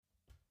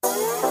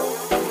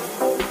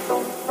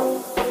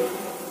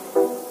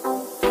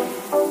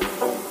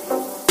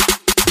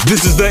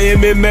This is the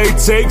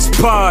MMA Takes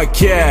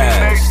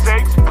Podcast.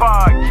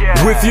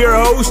 With your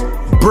host,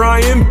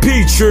 Brian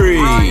Petrie.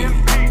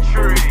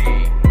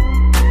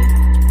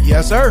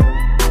 Yes, sir.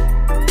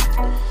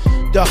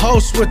 The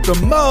host with the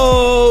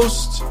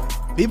most.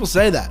 People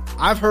say that.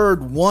 I've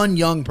heard one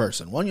young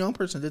person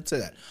did say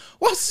that.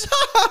 What's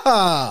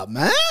up,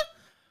 man?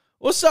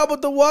 What's up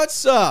with the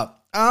what's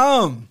up?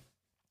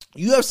 UFC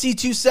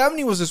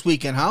 270 was this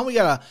weekend, huh? We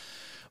gotta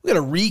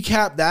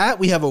recap that.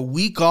 We have a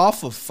week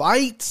off of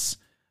fights.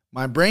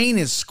 My brain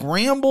is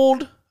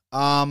scrambled.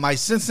 My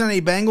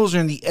Cincinnati Bengals are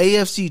in the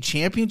AFC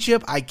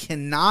Championship. I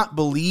cannot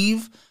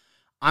believe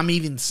I'm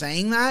even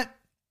saying that.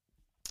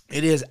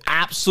 It is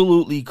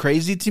absolutely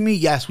crazy to me.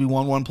 Yes, we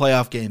won one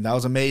playoff game. That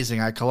was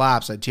amazing. I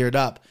collapsed. I teared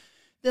up.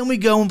 Then we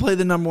go and play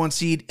the number one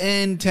seed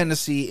in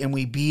Tennessee, and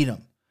we beat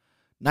them.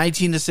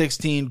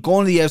 19-16,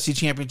 going to the AFC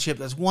Championship.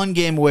 That's one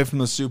game away from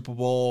the Super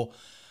Bowl.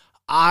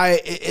 I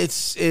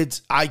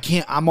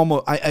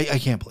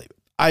can't believe it.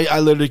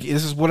 I literally,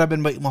 this is what I've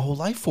been waiting my whole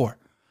life for.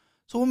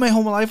 So what my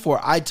whole life for?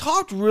 I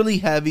talked really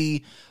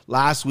heavy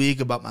last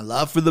week about my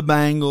love for the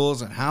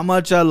Bengals and how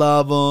much I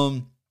love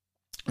them.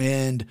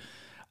 And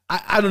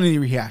I don't need to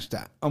rehash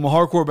that. I'm a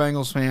hardcore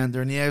Bengals fan.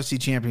 They're in the AFC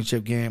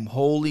Championship game.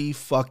 Holy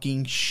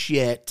fucking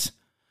shit.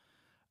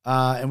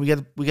 And we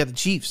got the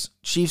Chiefs.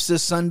 Chiefs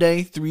this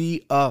Sunday,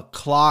 3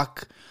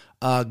 o'clock.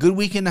 Good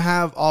weekend to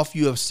have off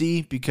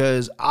UFC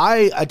because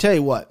I tell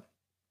you what,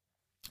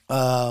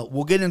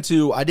 we'll get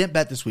into, I didn't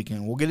bet this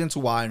weekend. We'll get into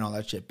why and all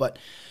that shit. But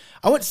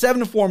I went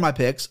 7-4 in my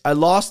picks. I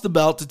lost the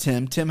belt to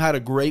Tim. Tim had a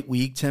great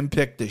week. Tim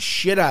picked the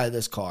shit out of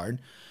this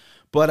card.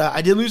 But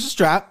I did lose the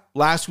strap.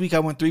 Last week I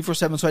went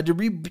 3-for-7, so I had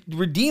to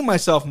redeem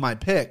myself in my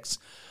picks.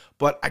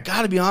 But I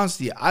got to be honest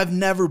with you, I've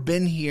never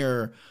been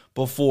here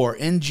before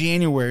in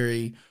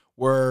January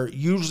where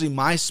usually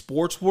my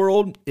sports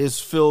world is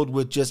filled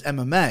with just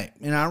MMA.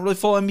 And I don't really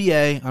follow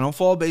NBA. I don't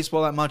follow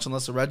baseball that much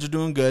unless the Reds are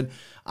doing good.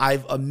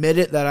 I've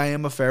admitted that I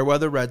am a fair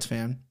weather Reds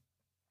fan,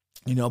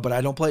 but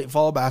I don't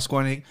follow basketball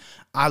or anything.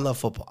 I love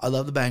football. I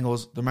love the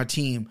Bengals. They're my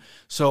team.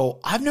 So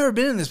I've never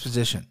been in this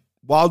position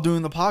while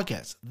doing the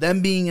podcast,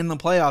 them being in the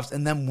playoffs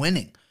and them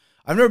winning.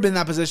 I've never been in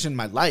that position in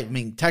my life. I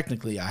mean,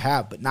 technically I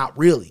have, but not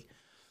really.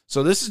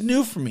 So this is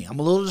new for me. I'm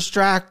a little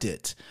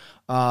distracted.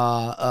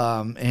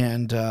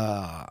 And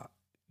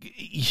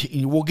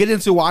we'll get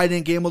into why I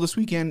didn't gamble this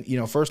weekend.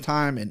 First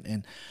time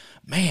and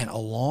man, a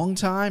long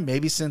time,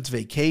 maybe since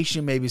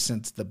vacation, maybe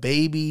since the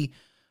baby.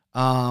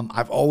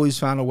 I've always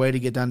found a way to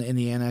get down to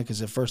Indiana because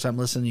the first time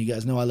listening, you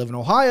guys know I live in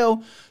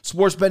Ohio.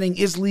 Sports betting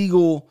is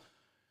legal,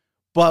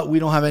 but we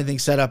don't have anything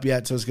set up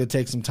yet, so it's going to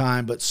take some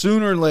time. But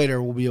sooner or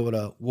later, we'll be able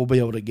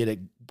to get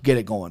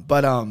it going.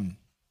 But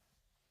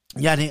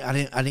yeah,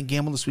 I didn't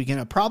gamble this weekend.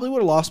 I probably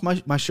would have lost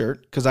my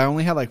shirt because I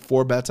only had like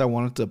 4 bets I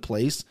wanted to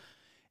place,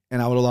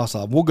 and I would have lost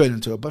all. We'll get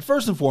into it. But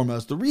first and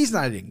foremost, the reason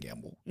I didn't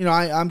gamble,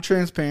 I'm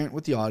transparent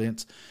with the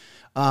audience.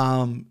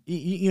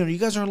 You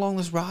guys are along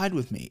this ride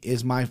with me.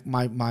 Is my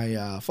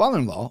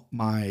father-in-law,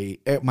 my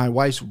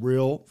wife's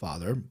real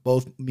father.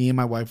 Both me and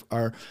my wife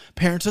are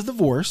parents of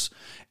divorce,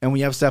 and we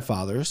have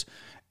stepfathers.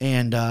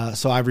 And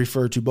so I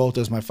refer to both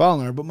as my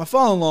father-in-law. But my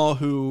father-in-law,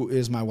 who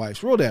is my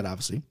wife's real dad,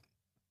 obviously.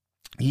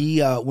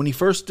 He when we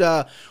first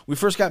got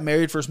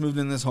married, first moved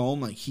in this home,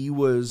 like he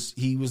was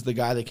the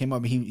guy that came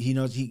up. He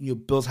knows he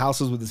builds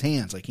houses with his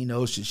hands, like he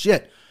knows his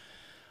shit.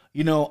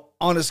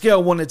 On a scale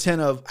of 1 to 10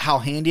 of how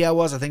handy I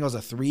was, I think I was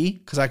a 3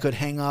 because I could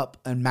hang up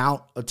and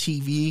mount a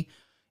TV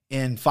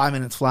in 5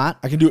 minutes flat.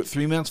 I can do it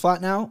 3 minutes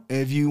flat now.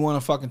 If you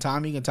want to fucking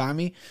time me, you can time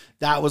me.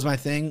 That was my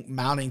thing.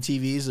 Mounting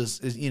TVs is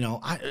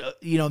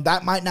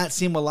that might not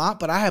seem a lot,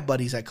 but I had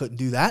buddies that couldn't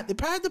do that. They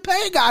probably had to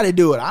pay a guy to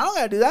do it. I don't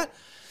got to do that.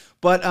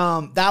 But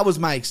that was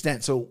my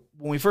extent. So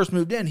when we first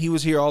moved in, he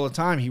was here all the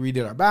time. He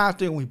redid our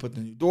bathroom. We put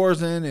the new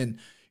doors in, and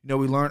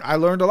I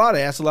learned a lot.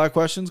 I asked a lot of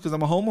questions because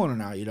I'm a homeowner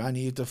now. I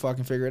needed to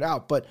fucking figure it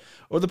out. But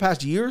over the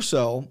past year or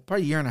so,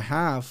 probably a year and a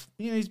half,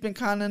 he's been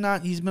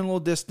he's been a little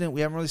distant.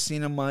 We haven't really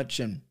seen him much,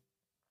 and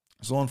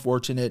so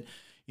unfortunate.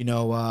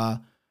 I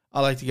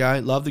like the guy,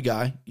 love the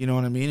guy. You know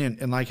what I mean,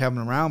 and like having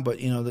him around. But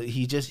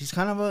he does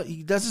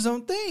his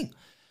own thing.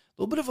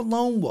 A little bit of a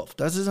lone wolf,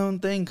 does his own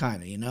thing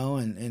kind of,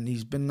 and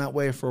he's been that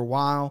way for a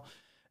while.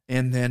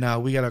 And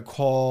then we got a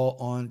call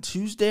on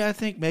Tuesday, I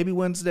think, maybe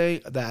Wednesday,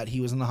 that he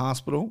was in the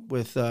hospital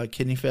with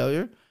kidney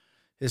failure.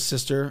 His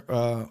sister,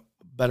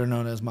 better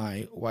known as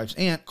my wife's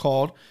aunt,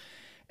 called.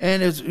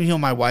 And it's,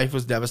 my wife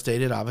was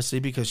devastated, obviously,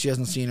 because she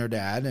hasn't seen her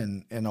dad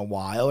in a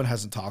while and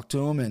hasn't talked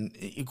to him. And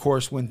of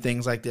course, when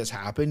things like this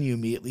happen, you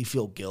immediately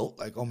feel guilt.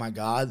 Like, oh my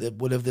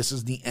God, what if this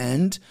is the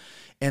end?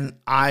 And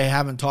I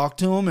haven't talked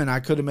to him, and I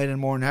could have made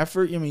more an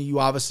effort. You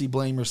obviously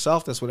blame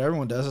yourself. That's what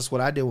everyone does. That's what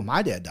I did when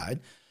my dad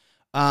died.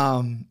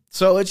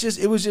 So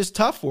it was just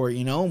tough for it,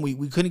 and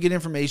we couldn't get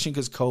information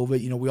because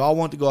COVID. We all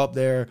want to go up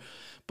there,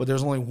 but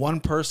there's only one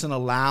person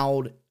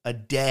allowed a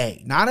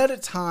day, not at a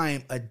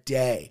time, a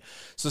day.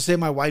 So say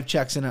my wife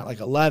checks in at like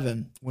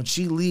 11. When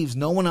she leaves,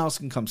 no one else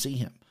can come see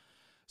him.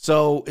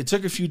 So it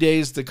took a few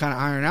days to kind of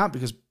iron out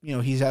because,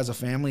 he has a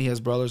family, he has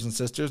brothers and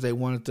sisters. They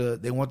want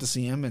to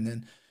see him. And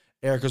then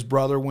Erica's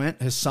brother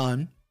went, his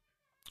son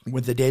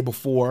went the day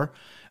before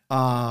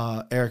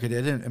Erica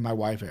did, and my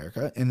wife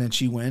Erica, and then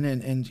she went,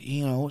 and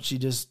you know, she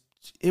just,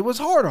 it was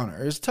hard on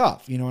her. It's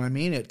tough, you know what I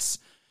mean? It's,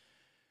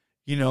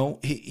 you know,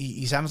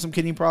 he's having some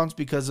kidney problems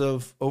because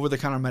of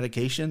over-the-counter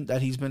medication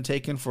that he's been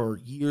taking for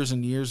years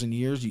and years and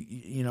years.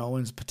 You know,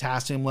 and his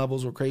potassium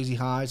levels were crazy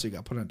high, so he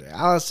got put on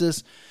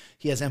dialysis.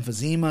 He has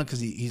emphysema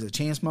because he's a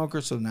chain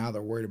smoker, so now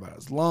they're worried about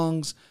his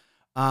lungs.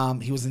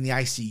 He was in the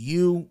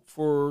ICU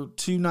for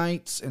 2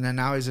 nights, and then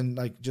now he's in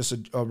like just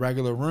a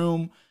regular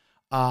room.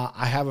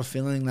 I have a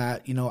feeling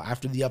that, you know,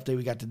 after the update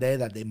we got today,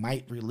 that they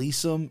might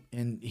release him,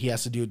 and he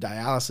has to do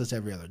dialysis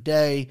every other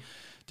day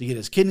to get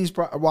his kidneys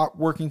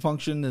working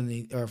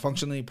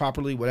functionally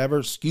properly, whatever.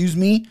 Excuse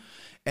me.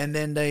 And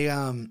then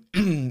then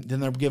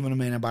they're giving him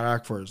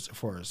antibiotic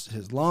for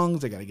his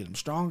lungs. They got to get him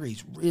stronger.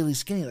 He's really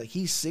skinny, like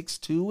he's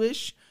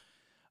 6'2"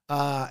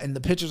 and the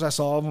pictures I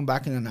saw of him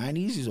back in the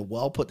 90s, he's a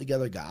well put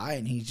together guy,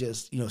 and he's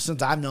just, you know,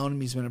 since I've known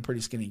him, he's been a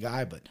pretty skinny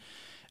guy. But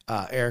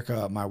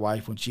Erica, my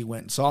wife, when she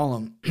went and saw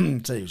him,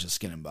 said he was just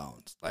skin and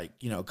bones, like,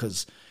 you know,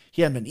 because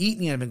he hadn't been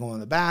eating, he hadn't been going to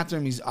the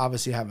bathroom. He's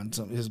obviously having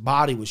his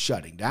body was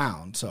shutting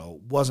down, so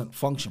wasn't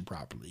functioning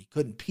properly. He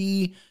couldn't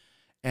pee,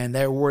 and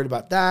they were worried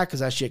about that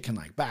because that shit can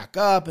like back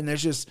up. And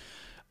there's just,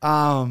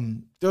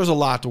 there's a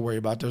lot to worry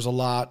about. There's a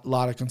lot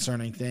of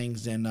concerning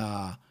things, and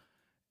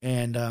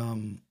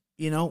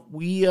you know,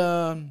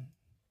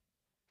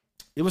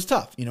 it was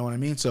tough. You know what I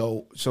mean?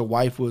 So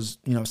wife was,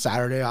 you know,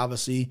 Saturday,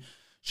 obviously,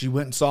 she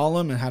went and saw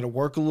him and had to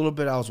work a little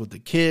bit. I was with the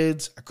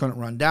kids. I couldn't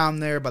run down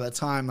there. By the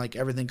time, like,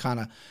 everything kind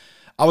of,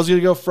 I was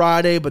going to go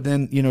Friday, but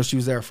then, you know, she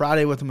was there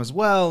Friday with him as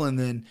well. And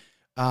then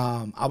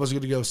I was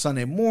going to go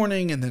Sunday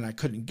morning, and then I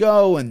couldn't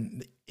go.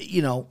 And,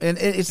 you know, and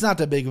it's not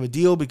that big of a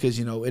deal because,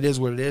 you know, it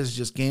is what it is,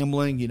 just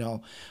gambling. You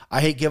know,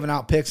 I hate giving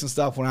out picks and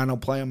stuff when I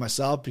don't play them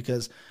myself,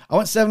 because I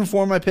went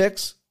 7-4 in my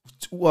picks,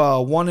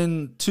 1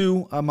 and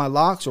 2 of my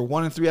locks, or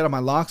 1 and 3 out of my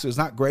locks. It was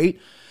not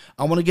great.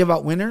 I want to give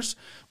out winners,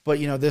 but,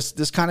 you know,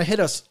 this kind of hit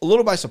us a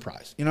little by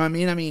surprise. You know what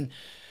I mean?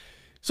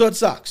 So it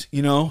sucks,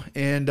 you know,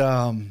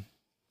 and,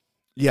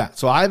 yeah,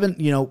 so I haven't,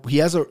 you know, he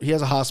has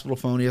a hospital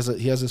phone. He has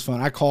his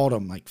phone. I called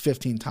him like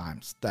 15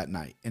 times that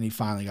night, and he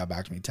finally got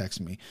back to me,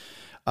 texting me,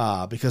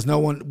 because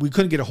we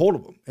couldn't get a hold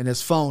of him, and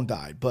his phone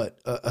died, but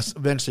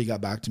eventually he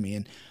got back to me.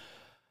 And,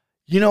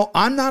 you know,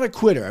 I'm not a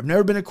quitter. I've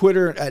never been a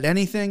quitter at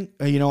anything.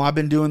 You know, I've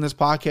been doing this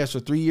podcast for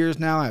 3 years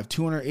now. I have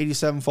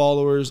 287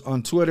 followers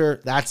on Twitter.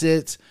 That's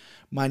it.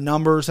 My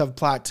numbers have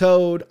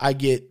plateaued. I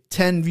get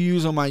 10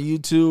 views on my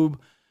YouTube.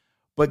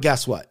 But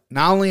guess what?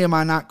 Not only am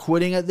I not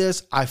quitting at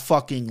this, I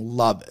fucking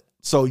love it.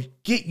 So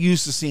get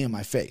used to seeing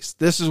my face.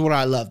 This is what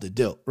I love to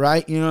do,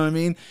 right? You know what I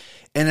mean?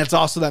 And it's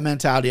also that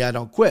mentality, I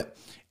don't quit.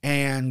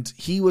 And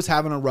he was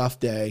having a rough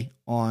day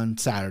on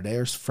Saturday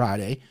or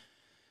Friday.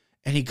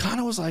 And he kind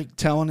of was like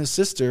telling his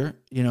sister,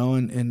 you know,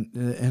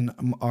 and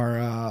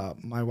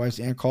my wife's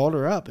aunt called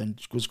her up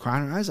and was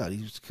crying her eyes out.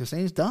 He was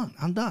saying, he's done.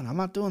 I'm done. I'm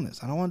not doing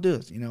this. I don't want to do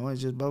this. You know,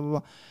 it's just blah, blah,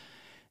 blah.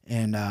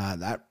 And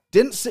that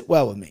didn't sit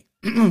well with me.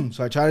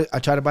 So I try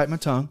to bite my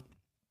tongue,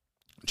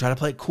 try to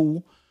play it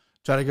cool,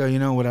 try to go, you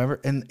know, whatever.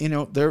 And, you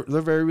know, they're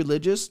very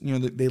religious. You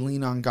know, they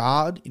lean on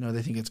God. You know,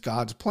 they think it's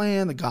God's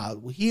plan, that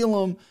God will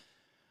heal them.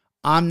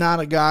 I'm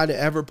not a guy to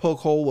ever poke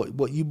hole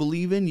what you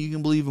believe in. You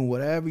can believe in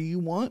whatever you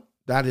want.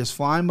 That is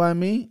fine by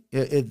me.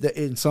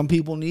 And some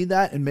people need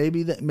that, and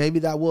maybe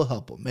that will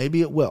help them.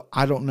 Maybe it will.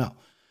 I don't know.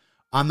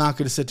 I'm not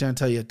going to sit there and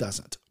tell you it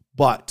doesn't.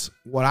 But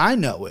what I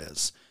know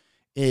is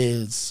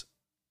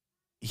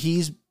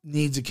he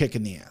needs a kick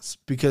in the ass,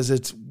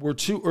 because we're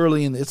too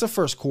early it's the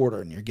first quarter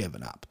and you're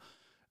giving up,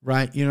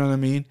 right? You know what I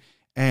mean?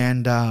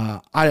 And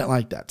I didn't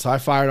like that. So I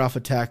fired off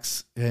a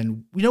text,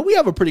 and, you know, we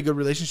have a pretty good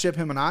relationship,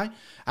 him and I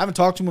haven't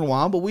talked to him in a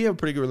while, but we have a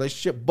pretty good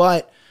relationship.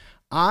 But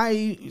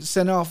I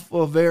sent off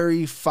a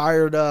very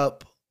fired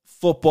up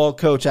football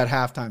coach at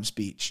halftime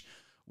speech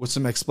with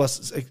some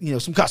explicit, you know,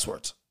 some cuss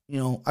words. You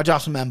know, I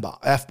dropped some F-bomb.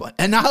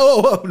 And now,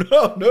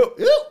 no.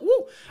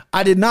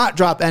 I did not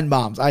drop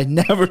N-bombs. I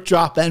never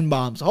drop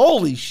N-bombs.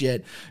 Holy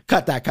shit.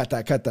 Cut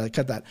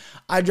that.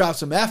 I dropped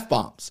some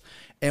F-bombs.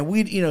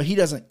 And you know, he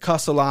doesn't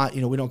cuss a lot.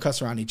 You know, we don't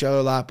cuss around each other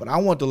a lot, but I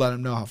want to let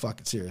him know how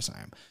fucking serious I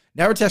am.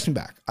 Never text me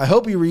back. I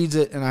hope he reads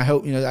it, and I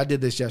hope, you know, I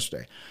did this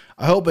yesterday.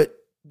 I hope it,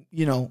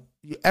 you know,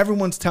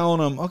 everyone's telling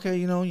him, okay,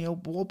 you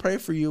know, we'll pray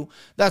for you.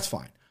 That's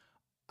fine.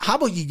 How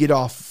about you get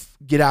out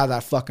of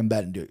that fucking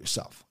bed and do it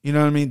yourself? You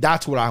know what I mean?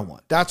 That's what I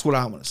want. That's what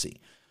I want to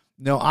see.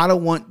 No, I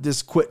don't want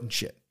this quitting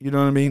shit. You know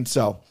what I mean?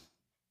 So,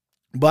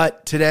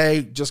 but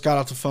today just got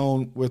off the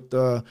phone with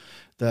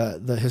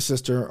his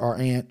sister, our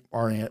aunt.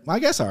 I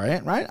guess our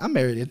aunt, right? I'm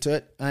married into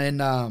it.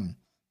 And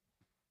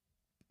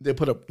they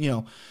put up, you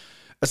know,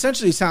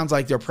 essentially sounds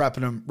like they're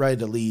prepping him ready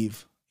to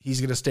leave.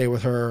 He's going to stay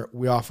with her.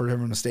 We offered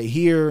him to stay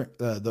here.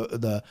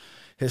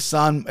 His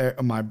son,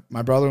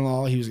 my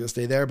brother-in-law, he was going to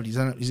stay there, but he's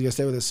going to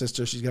stay with his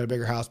sister. She's got a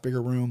bigger house,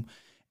 bigger room.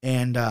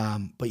 And,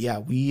 but yeah,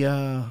 we,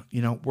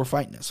 you know, we're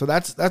fighting it. So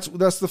that's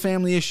the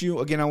family issue.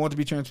 Again, I want to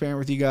be transparent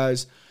with you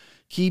guys.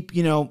 keep,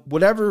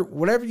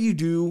 whatever you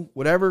do,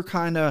 whatever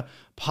kind of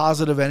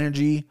positive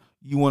energy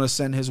you want to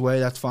send his way,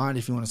 that's fine.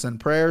 If you want to send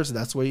prayers,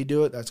 that's the way you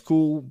do it. That's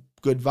cool.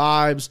 Good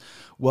vibes,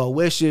 well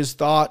wishes,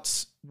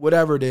 thoughts,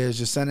 whatever it is,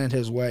 just send it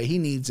his way. He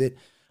needs it.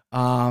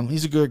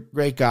 He's a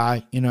great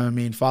guy. You know what I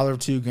mean? Father of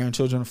 2,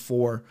 grandchildren of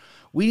 4.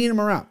 We need him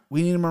around.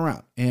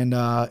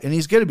 And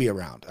he's going to be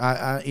around.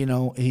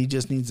 He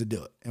just needs to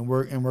do it, and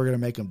we're going to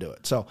make him do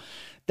it. So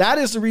that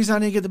is the reason I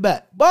didn't get the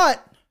bet.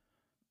 But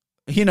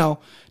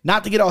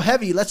not to get all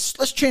heavy, let's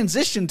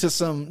transition to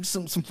some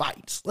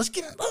fights. Let's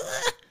get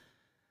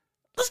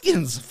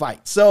into some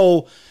fights.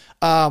 So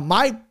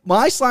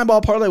my slime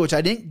ball parlay, which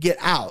I didn't get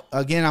out.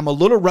 Again, I'm a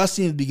little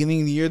rusty in the beginning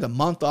of the year, the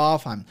month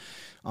off.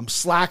 I'm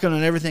slacking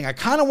on everything. I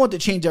kind of want to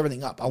change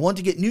everything up. I want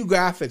to get new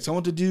graphics. I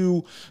want to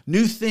do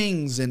new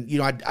things. And,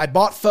 I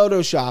bought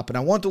Photoshop, and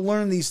I want to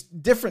learn these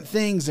different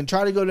things and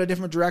try to go to a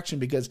different direction,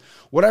 because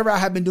whatever I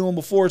have been doing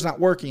before is not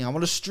working. I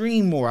want to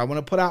stream more. I want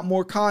to put out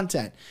more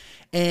content.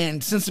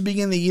 And since the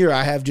beginning of the year,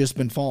 I have just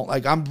been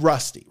falling, I'm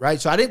rusty, right?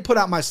 So I didn't put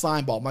out my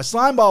slime ball. My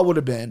slime ball would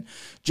have been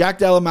Jack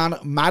Della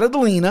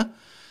Maddalena.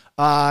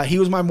 He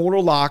was my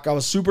mortal lock. I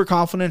was super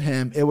confident in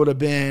him. It would have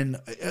been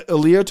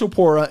Ilia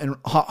Topuria and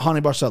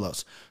Hany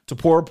Barcelos.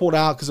 Topuria pulled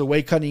out because of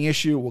weight cutting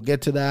issue. We'll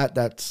get to that.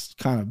 That's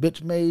kind of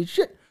bitch made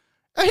shit.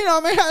 A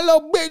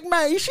little big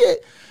made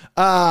shit.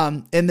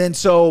 And then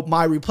so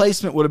my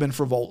replacement would have been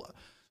Frivola.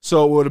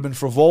 So it would have been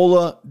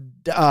Frivola,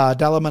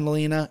 Della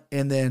Maddalena,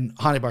 and then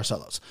Hany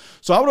Barcelos.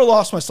 So I would have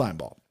lost my slime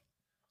ball,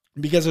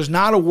 because there's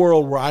not a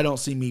world where I don't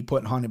see me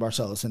putting Hany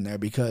Barcelos in there,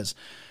 because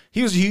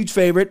he was a huge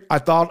favorite. I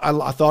thought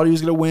he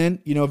was going to win.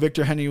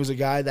 Victor Henry was a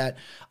guy that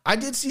I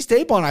did see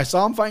tape on. I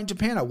saw him fight in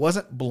Japan. I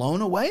wasn't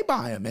blown away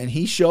by him, and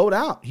he showed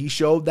out. He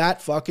showed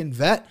that fucking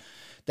vet,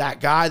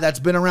 that guy that's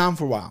been around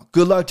for a while.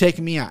 Good luck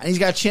taking me out. And he's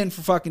got chin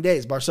for fucking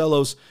days.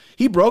 Barcelos,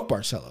 he broke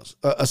Barcelos,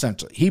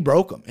 essentially. He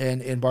broke him,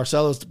 and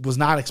Barcelos was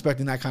not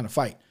expecting that kind of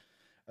fight.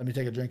 Let me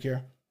take a drink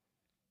here.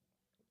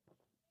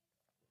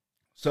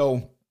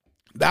 So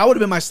that would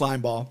have been my slime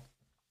ball.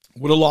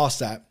 Would have lost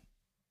that,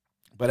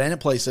 but I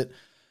didn't place it.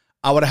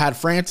 I would have had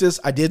Francis.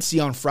 I did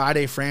see on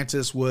Friday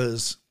Francis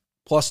was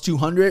plus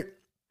 200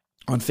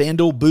 on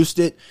FanDuel,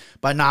 boosted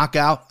by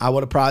knockout. I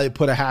would have probably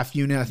put a half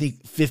unit. I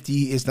think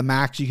 50 is the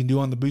max you can do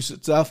on the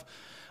boosted stuff.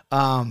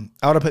 I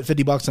would have put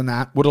 $50 on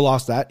that. Would have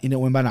lost that. He didn't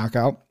win by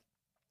knockout.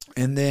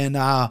 And then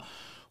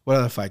what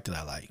other fight did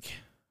I like?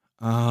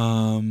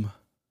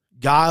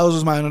 Giles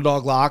was my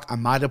underdog lock. I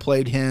might have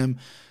played him.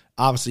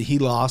 Obviously, he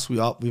lost. We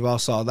all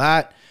saw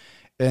that.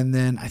 And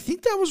then I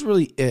think that was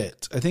really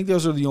it. I think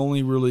those are the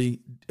only really...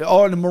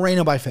 Oh, and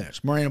Moreno by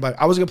finish.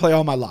 I was going to play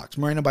all my locks.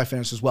 Moreno by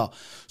finish as well.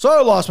 So I would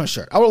have lost my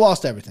shirt. I would have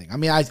lost everything. I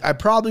mean, I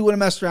probably would have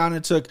messed around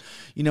and took...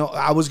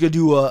 I was going to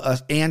do a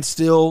and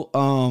still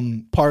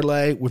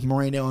parlay with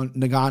Moreno and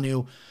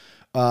Ngannou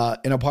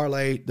in a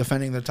parlay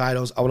defending the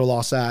titles. I would have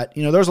lost that.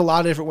 There's a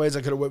lot of different ways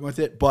I could have went with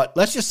it. But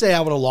let's just say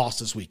I would have lost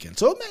this weekend.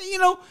 So,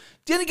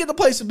 didn't get to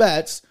place of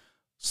bets.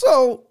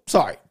 So,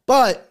 sorry.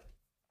 But...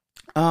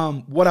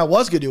 what I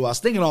was going to do, I was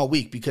thinking all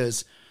week,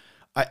 because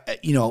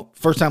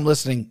first time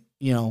listening,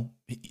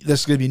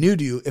 this is going to be new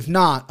to you. If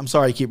not, I'm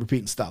sorry I keep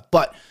repeating stuff.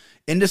 But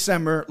in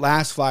December,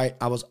 last fight,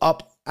 I was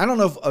up. I don't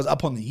know if I was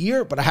up on the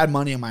year, but I had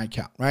money in my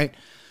account, right?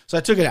 So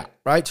I took it out,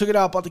 right? Took it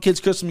out, bought the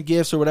kids Christmas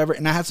gifts or whatever,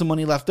 and I had some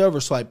money left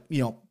over. So I,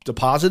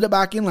 deposited it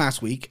back in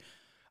last week.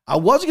 I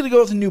was going to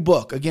go with a new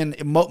book. Again,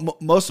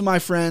 most of my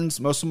friends,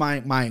 most of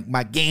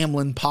my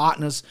gambling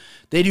partners,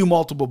 they do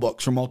multiple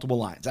books for multiple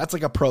lines. That's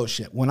like a pro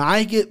shit. When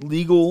I get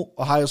legal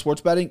Ohio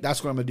sports betting,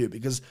 that's what I'm going to do,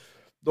 because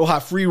they'll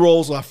have free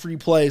rolls, they'll have free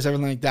plays,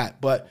 everything like that.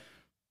 But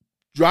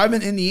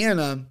driving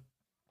Indiana,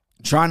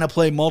 trying to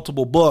play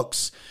multiple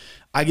books,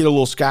 I get a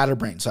little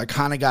scatterbrained. So I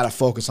kind of got to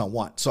focus on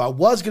one. So I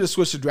was going to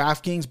switch to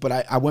DraftKings, but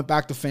I went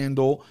back to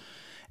FanDuel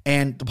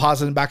and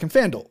deposited back in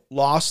FanDuel.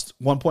 Lost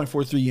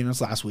 1.43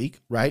 units last week,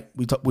 right?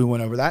 We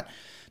went over that.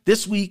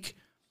 This week,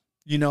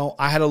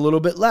 I had a little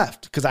bit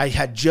left because I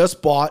had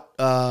just bought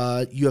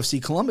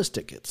UFC Columbus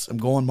tickets. I'm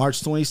going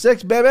March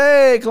 26th,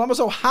 baby. Columbus,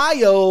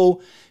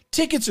 Ohio.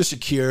 Tickets are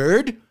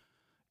secured.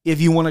 If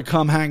you want to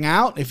come hang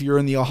out, if you're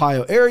in the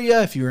Ohio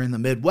area, if you're in the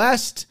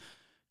Midwest,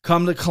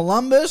 come to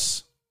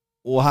Columbus.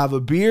 We'll have a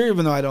beer,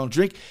 even though I don't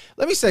drink.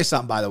 Let me say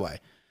something, by the way.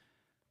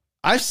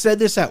 I've said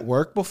this at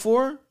work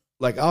before.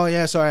 Like, oh,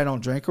 yeah, sorry, I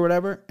don't drink or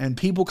whatever. And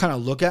people kind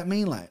of look at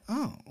me like,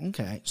 oh,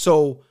 okay.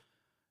 So,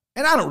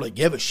 and I don't really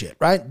give a shit,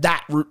 right?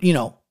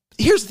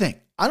 Here's the thing.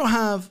 I don't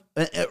have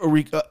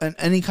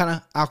any kind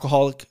of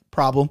alcoholic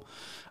problem.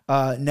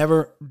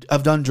 Never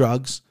have done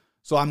drugs.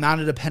 So I'm not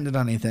a dependent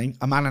on anything.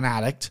 I'm not an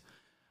addict.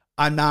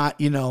 I'm not,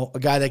 a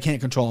guy that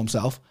can't control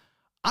himself.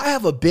 I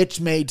have a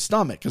bitch-made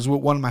stomach, is what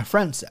one of my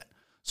friends said.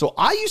 So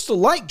I used to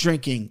like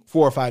drinking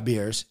 4 or 5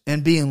 beers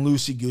and being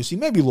loosey-goosey,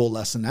 maybe a little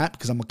less than that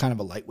because I'm kind of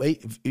a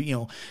lightweight.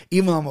 Even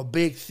though I'm a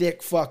big,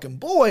 thick fucking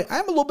boy,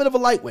 I'm a little bit of a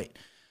lightweight.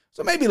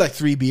 So maybe like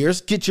 3 beers,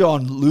 get you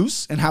on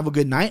loose and have a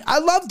good night. I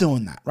love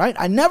doing that, right?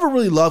 I never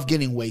really loved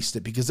getting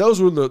wasted because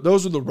those were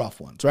the rough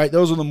ones, right?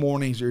 Those are the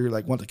mornings where you're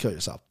like, want to kill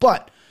yourself.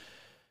 But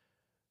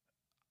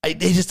it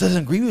just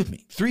doesn't agree with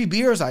me. 3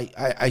 beers,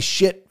 I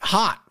shit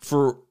hot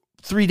for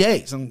 3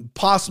 days and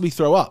possibly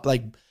throw up.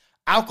 Like,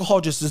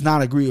 alcohol just does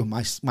not agree with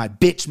my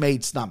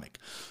bitch-made stomach.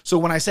 So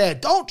when I say I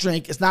don't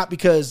drink, it's not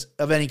because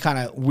of any kind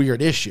of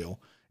weird issue.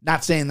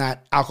 Not saying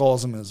that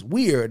alcoholism is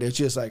weird. It's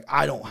just like,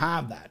 I don't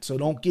have that. So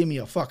don't give me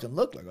a fucking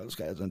look like, oh, this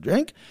guy doesn't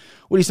drink.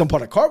 What are you, some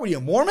part of a cult? What are you,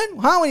 a Mormon?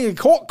 How are you, a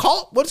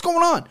cult? What's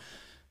going on?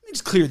 Let me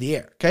just clear the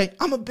air, okay?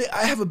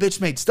 I have a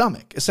bitch-made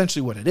stomach,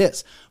 essentially what it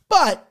is.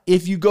 But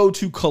if you go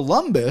to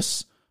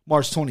Columbus,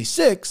 March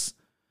 26th,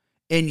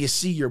 and you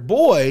see your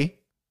boy,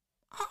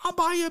 I'll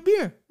buy you a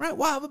beer, right?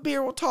 We'll have a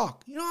beer, we'll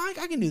talk. You know, I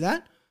can do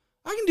that.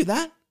 I can do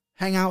that.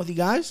 Hang out with you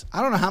guys.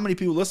 I don't know how many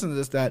people listen to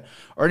this that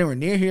are anywhere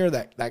near here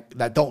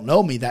that don't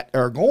know me that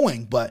are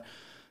going, but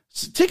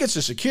tickets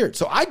are secured.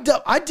 So I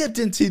dipped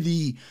into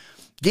the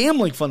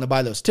gambling fund to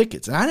buy those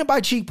tickets, and I didn't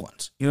buy cheap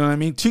ones. You know what I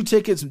mean? 2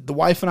 tickets. The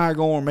wife and I are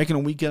going. We're making a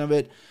weekend of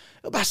it.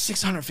 About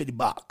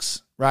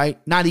 $650,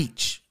 right? Not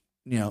each.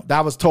 You know,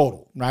 that was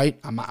total, right?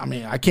 I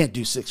mean, I can't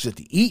do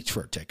 $650 each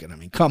for a ticket. I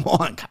mean, come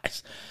on,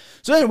 guys.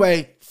 So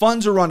anyway,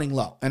 funds are running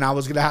low, and I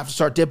was going to have to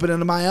start dipping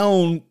into my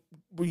own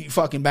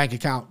fucking bank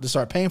account to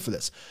start paying for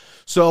this.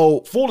 So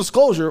full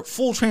disclosure,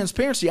 full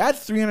transparency, I had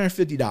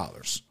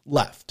 $350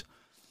 left.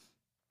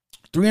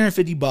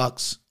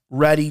 $350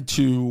 ready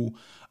to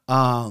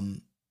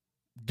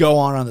go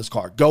on this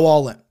card, go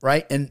all in,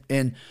 right?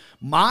 And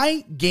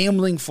my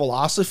gambling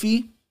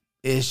philosophy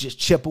is just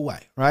chip away,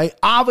 right?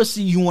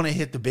 Obviously, you want to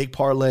hit the big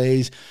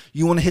parlays.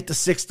 You want to hit the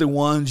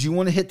 6-1s. You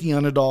want to hit the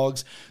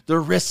underdogs. They're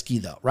risky,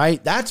 though,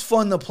 right? That's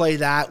fun to play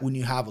that when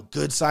you have a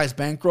good-sized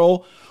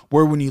bankroll,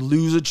 where when you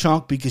lose a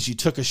chunk because you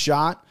took a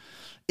shot,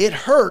 it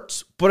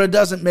hurts, but it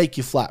doesn't make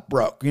you flat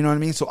broke. You know what I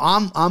mean? So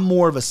I'm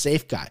more of a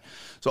safe guy.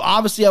 So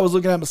obviously, I was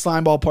looking at the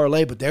slime ball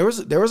parlay, but there was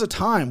a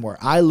time where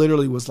I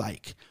literally was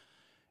like,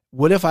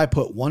 what if I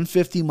put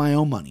 $150 my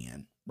own money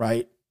in,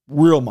 right?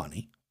 Real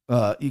money.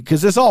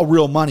 Because it's all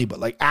real money, but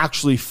like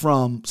actually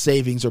from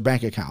savings or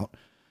bank account,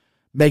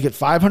 make it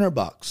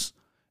 $500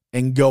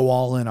 and go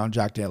all in on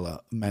Jack Della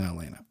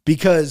Maddalena.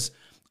 Because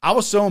I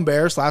was so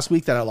embarrassed last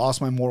week that I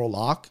lost my moral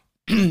lock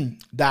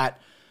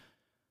that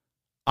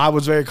I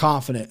was very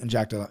confident in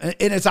Jack Della.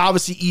 And it's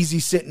obviously easy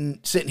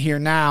sitting here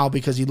now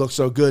because he looked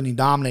so good and he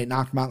dominated,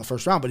 knocked him out in the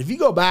first round. But if you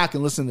go back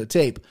and listen to the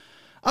tape,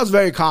 I was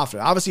very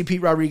confident. Obviously,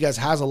 Pete Rodriguez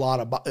has a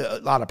lot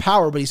of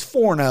power, but he's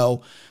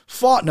 4-0,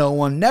 fought no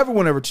one, never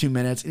won over 2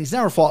 minutes, and he's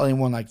never fought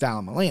anyone like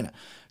Dalla Maddalena.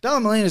 Dalla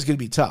Maddalena is going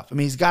to be tough. I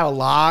mean, he's got a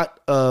lot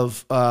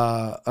of.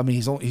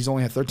 He's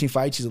only had 13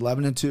 fights. He's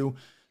 11-2.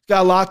 He's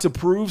got a lot to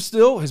prove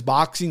still. His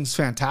boxing's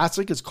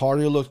fantastic. His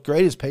cardio looks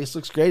great. His pace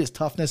looks great. His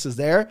toughness is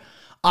there.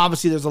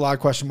 Obviously, there's a lot of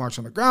question marks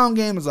on the ground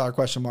game. There's a lot of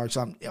question marks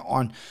on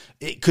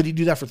could he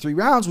do that for 3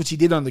 rounds, which he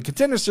did on the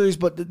Contender Series,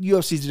 but the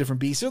UFC is a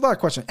different beast. There's a lot of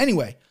questions.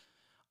 Anyway,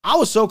 I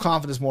was so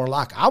confident it's more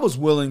lock. I was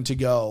willing to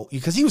go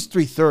because he was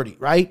 330,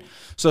 right?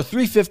 So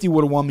 350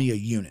 would have won me a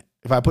unit.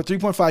 If I put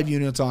 3.5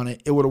 units on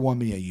it, it would have won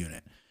me a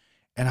unit.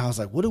 And I was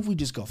like, what if we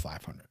just go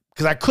 500?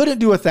 Because I couldn't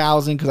do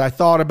 1,000 because I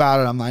thought about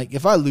it. I'm like,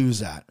 if I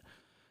lose that,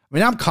 I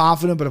mean, I'm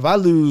confident, but if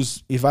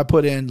I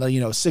put in,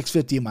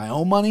 $650 of my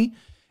own money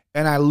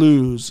and I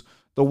lose,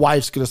 the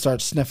wife's going to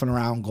start sniffing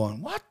around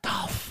going, what the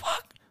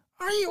fuck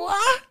are you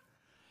at?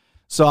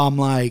 So I'm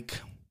like,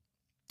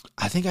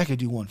 I think I could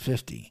do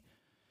 150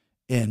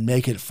 and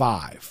make it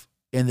 5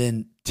 and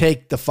then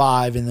take the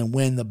 5 and then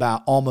win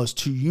about almost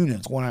 2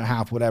 units,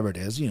 1.5, whatever it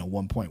is,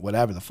 1 point,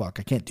 whatever the fuck.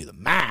 I can't do the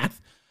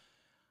math.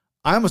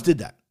 I almost did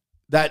that.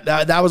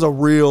 That was a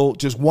real,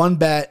 just one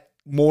bet,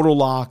 mortal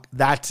lock.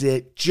 That's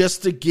it.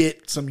 Just to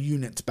get some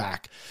units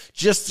back,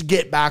 just to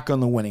get back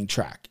on the winning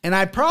track. And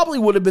I probably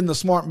would have been the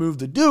smart move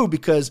to do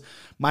because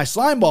my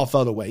slime ball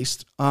fell to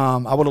waste. I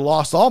would have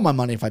lost all my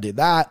money if I did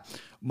that.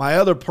 My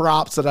other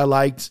props that I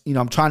liked,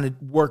 I'm trying to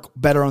work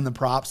better on the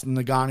props than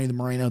the Nagani, the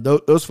Moreno,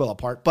 those fell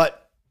apart.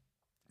 But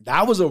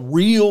that was a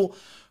real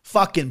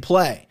fucking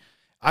play.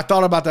 I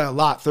thought about that a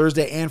lot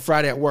Thursday and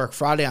Friday at work.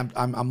 Friday,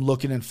 I'm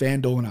looking in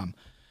FanDuel and I'm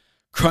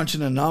crunching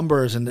the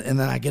numbers, and then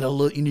I get a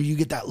little, you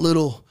get that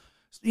little,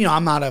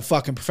 I'm not a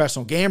fucking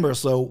professional gambler,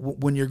 so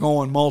when you're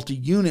going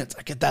multi-units,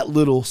 I get that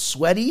little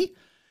sweaty.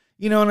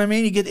 You know what I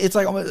mean? It's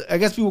like, I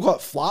guess people call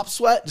it flop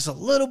sweat. Just a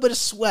little bit of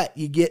sweat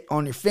you get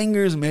on your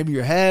fingers and maybe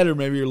your head or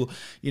maybe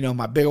your,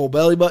 my big old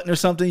belly button or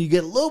something. You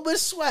get a little bit of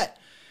sweat.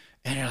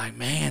 And you're like,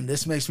 man,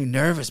 this makes me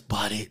nervous,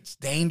 but it's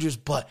dangerous,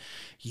 but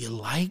you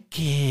like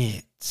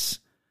it.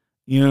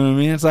 You know what I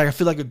mean? It's like, I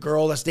feel like a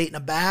girl that's dating a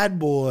bad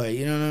boy.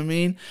 You know what I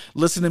mean?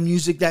 Listen to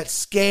music that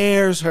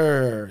scares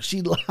her.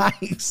 She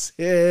likes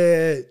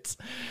it.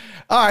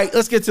 All right,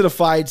 let's get to the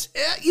fights.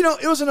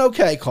 It was an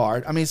okay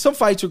card. I mean, some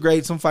fights were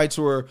great. Some fights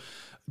were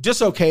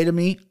just okay to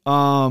me.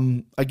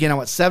 Again, I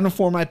went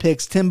 7-4 my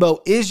picks. Timbo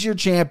is your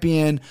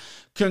champion.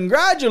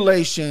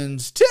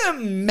 Congratulations,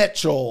 Tim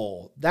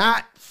Mitchell.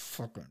 That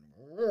fucking...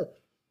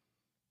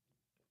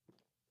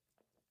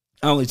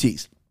 I only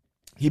tease.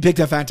 He picked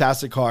a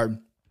fantastic card.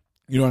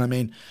 You know what I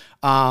mean?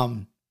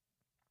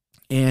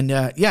 And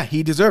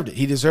he deserved it.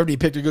 He deserved it. He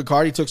picked a good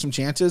card. He took some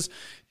chances.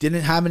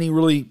 Didn't have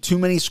too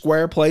many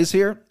square plays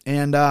here.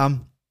 And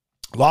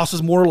lost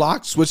his mortar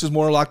lock, switched his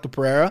mortar lock to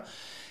Pereira.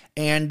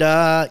 And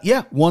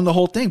won the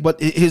whole thing.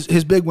 But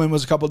his big win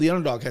was a couple of the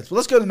underdog hits. But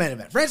let's go to the main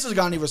event. Francis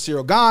Ngannou versus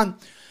Ciryl Gane.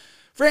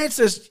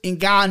 Francis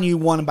Ngannou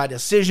won by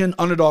decision.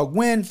 Underdog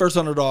win. First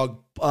underdog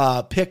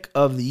pick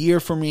of the year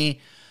for me.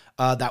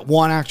 That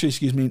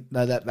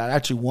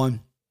actually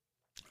won.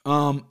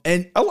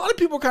 And a lot of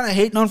people kind of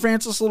hating on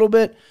Francis a little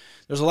bit.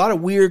 There's a lot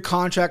of weird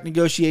contract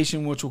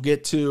negotiation, which we'll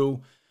get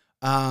to.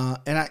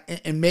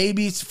 And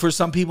maybe for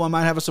some people, I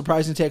might have a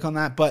surprising take on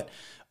that. But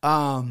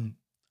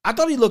I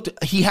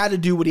thought he had to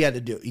do what he had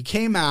to do. He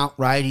came out,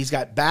 right? He's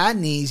got bad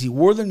knees. He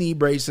wore the knee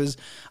braces.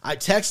 I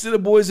texted the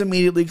boys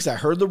immediately because I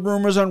heard the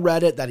rumors on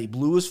Reddit that he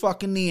blew his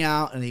fucking knee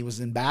out and he was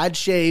in bad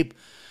shape.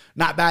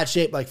 Not bad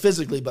shape like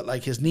physically, but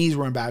like his knees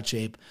were in bad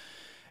shape.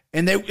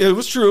 And it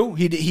was true.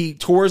 He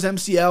tore his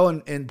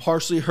MCL and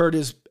partially hurt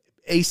his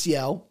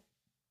ACL.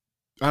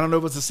 I don't know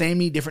if it's the same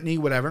knee, different knee,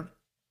 whatever.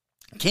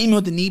 Came in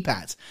with the knee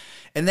pads.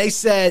 And they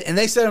said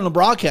on the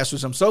broadcast,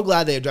 which I'm so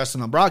glad they addressed it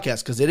on the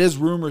broadcast, because it is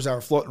rumors that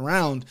are floating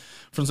around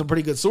from some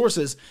pretty good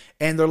sources.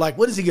 And they're like,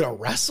 what is he going to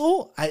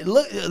wrestle?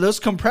 Those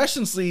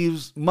compression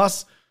sleeves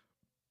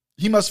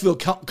he must feel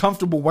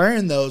comfortable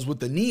wearing those with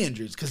the knee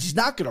injuries, because he's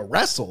not going to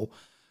wrestle.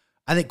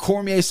 I think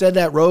Cormier said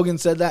that. Rogan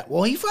said that.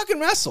 Well, he fucking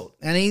wrestled,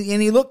 and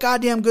he looked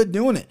goddamn good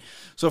doing it.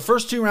 So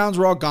first two rounds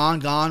were all gone.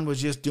 Gane was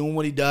just doing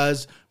what he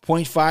does,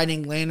 point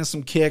fighting, landing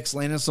some kicks,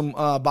 landing some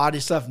body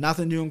stuff,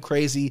 nothing doing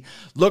crazy.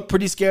 Looked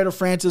pretty scared of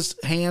Francis'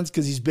 hands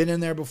because he's been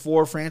in there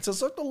before.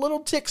 Francis looked a little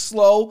tick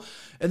slow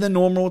and then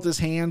normal with his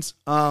hands.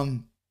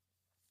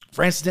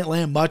 Francis didn't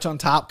land much on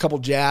top, couple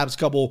jabs,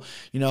 couple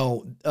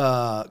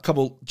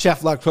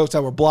chef lock hooks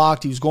that were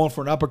blocked. He was going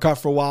for an uppercut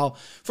for a while.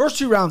 First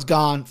two rounds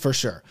gone for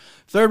sure.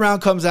 Third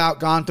round comes out,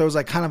 Gane throws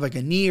kind of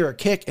a knee or a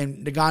kick,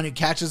 and Ngannou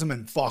catches him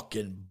and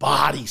fucking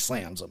body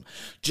slams him.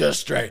 Just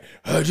straight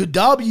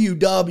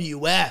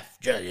WWF,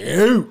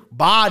 just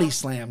body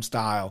slam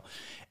style.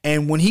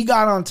 And when he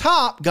got on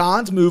top,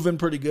 Gane's moving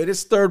pretty good.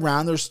 It's third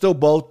round. They're still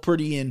both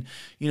pretty in,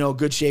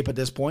 good shape at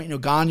this point.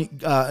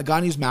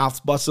 Ngannou's mouth's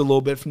busted a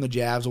little bit from the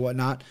jabs and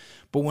whatnot.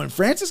 But when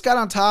Francis got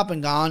on top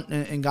and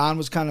Gane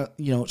was kind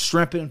of,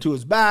 shrimping him to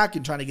his back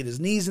and trying to get his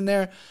knees in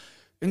there,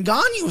 and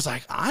Ngannou was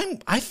like,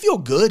 I feel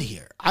good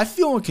here. I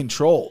feel in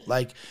control.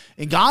 And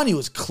Ngannou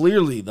was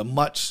clearly the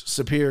much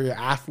superior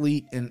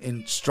athlete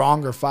and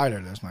stronger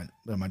fighter. There's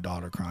my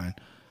daughter crying.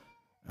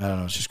 I don't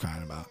know what she's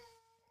crying about.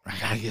 I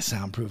gotta get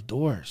soundproof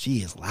door. She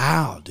is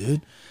loud,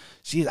 dude.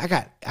 I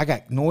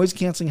got noise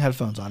canceling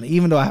headphones on,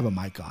 even though I have a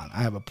mic on.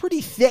 I have a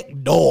pretty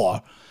thick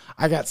door.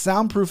 I got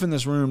soundproof in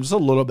this room, just a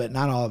little bit,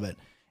 not all of it.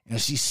 And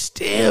she's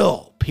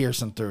still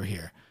piercing through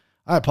here.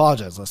 I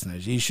apologize,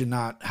 listeners. You should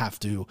not have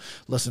to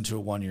listen to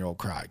a 1-year-old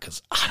cry,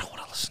 because I don't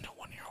want to listen to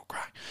a 1-year-old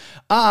cry.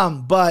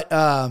 But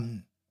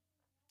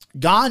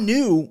Gane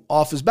knew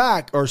off his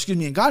back,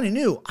 Ngannou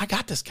knew, I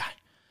got this guy.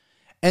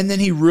 And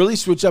then he really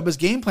switched up his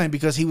game plan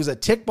because he was a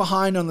tick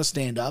behind on the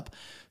stand-up.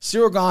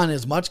 Ciryl Gane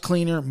is much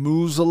cleaner,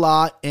 moves a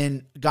lot,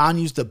 and Gane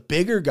used the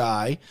bigger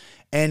guy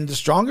and the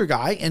stronger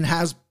guy and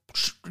has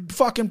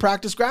fucking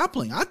practice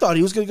grappling. I thought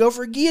he was going to go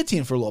for a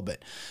guillotine for a little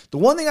bit. The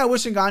one thing I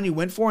wish Ngannou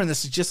went for, and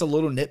this is just a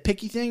little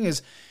nitpicky thing,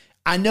 is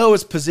I know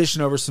it's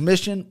position over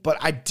submission, but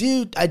I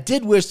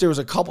did wish there was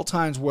a couple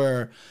times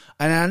where,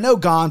 and I know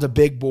Gane's a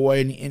big boy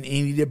and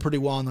he did pretty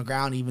well on the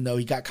ground, even though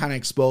he got kind of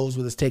exposed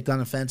with his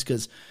takedown offense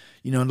because,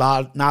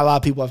 not a lot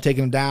of people have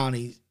taken him down.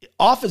 He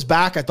off his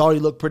back, I thought he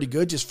looked pretty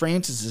good. Just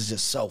Francis is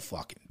just so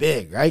fucking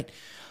big, right?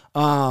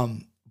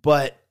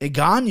 But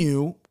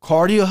Ngannou,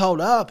 cardio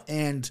held up,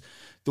 and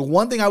the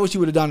one thing I wish he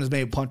would have done is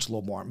maybe punch a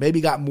little more.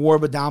 Maybe got more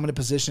of a dominant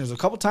position. There's a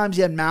couple times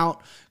he had mount,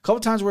 a couple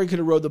times where he could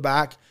have rode the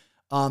back.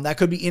 That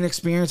could be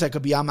inexperience. That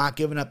could be I'm not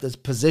giving up this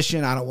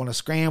position. I don't want to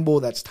scramble.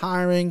 That's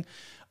tiring.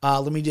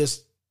 Let me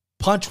just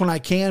punch when I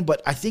can.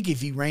 But I think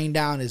if he rained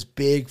down his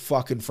big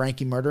fucking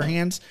Frankie Murder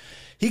hands,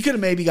 he could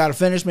have maybe got a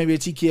finish, maybe a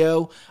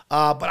TKO.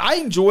 But I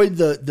enjoyed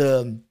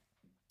the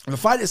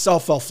fight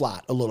itself fell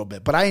flat a little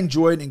bit, but I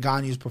enjoyed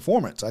Ngannou's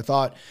performance. I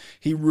thought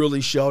he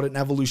really showed an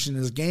evolution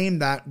in his game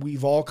that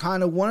we've all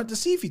kind of wanted to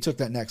see if he took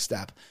that next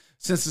step.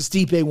 Since the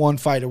Stipe 1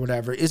 fight or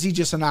whatever, is he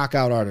just a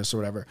knockout artist or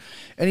whatever?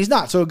 And he's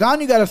not. So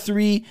Ngannou got a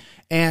 3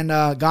 and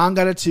Gane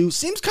got a 2.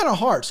 Seems kind of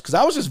harsh because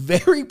I was just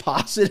very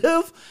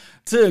positive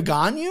to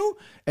Ngannou.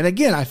 And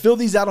again, I filled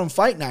these out on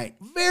fight night.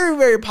 Very,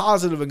 very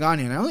positive of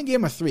Ngannou. And I only gave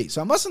him a 3.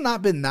 So I must have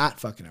not been that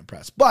fucking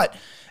impressed. But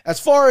as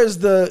far as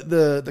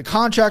the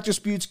contract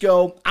disputes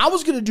go, I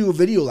was going to do a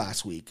video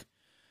last week.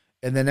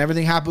 And then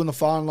everything happened with the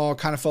father-in-law,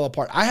 kind of fell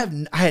apart. I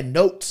had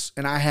notes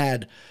and I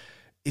had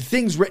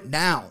things written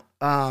down.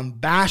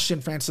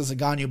 Bashing Francis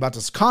Ngannou about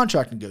this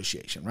contract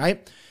negotiation,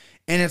 right?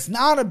 And it's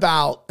not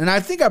about, and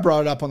I think I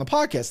brought it up on the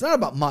podcast, it's not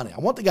about money.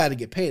 I want the guy to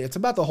get paid. It's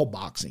about the whole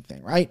boxing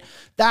thing, right?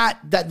 That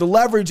the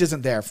leverage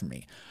isn't there for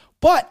me.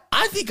 But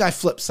I think I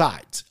flip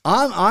sides.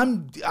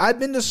 I've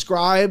been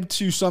described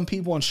to some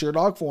people on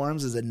Sherdog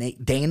forums as a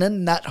Dana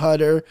nut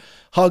hugger.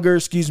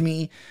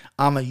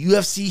 I'm a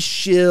UFC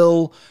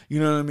shill. You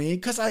know what I mean?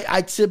 Because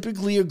I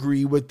typically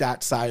agree with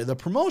that side of the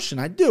promotion.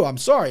 I do. I'm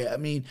sorry. I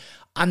mean,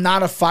 I'm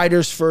not a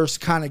fighters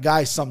first kind of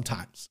guy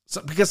sometimes.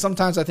 Because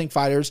sometimes I think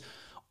fighters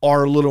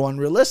are a little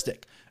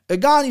unrealistic.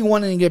 Ngannou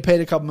wanting to get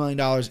paid a couple $1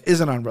 million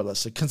isn't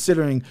unrealistic,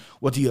 considering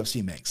what the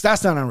UFC makes.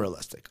 That's not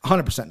unrealistic.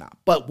 100% not.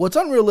 But what's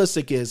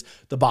unrealistic is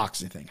the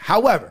boxing thing.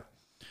 However,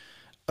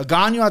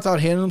 Ngannou, I thought,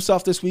 handled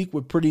himself this week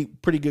with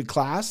pretty good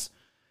class.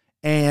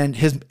 And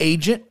his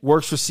agent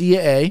works for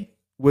CAA,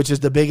 which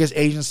is the biggest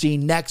agency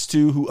next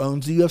to who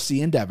owns the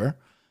UFC Endeavor.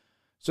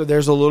 So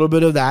there's a little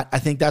bit of that. I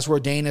think that's where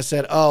Dana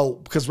said, oh,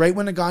 because right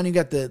when Ngannou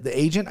got the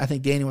agent, I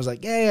think Dana was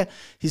like, yeah,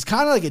 he's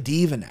kind of like a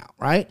diva now,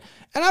 right?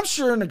 And I'm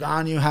sure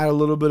Ngannou had a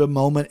little bit of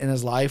moment in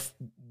his life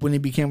when he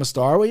became a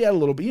star where he had a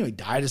little bit, he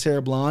dyed his hair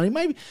blonde. He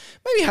maybe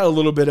had a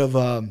little bit of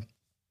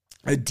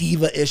a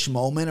diva-ish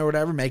moment or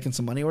whatever, making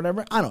some money or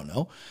whatever. I don't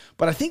know.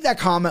 But I think that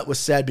comment was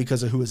said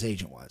because of who his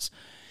agent was.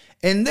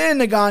 And then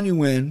Ngannou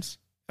wins.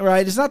 All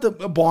right, it's not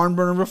a barn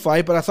burner of a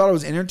fight, but I thought it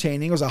was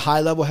entertaining. It was a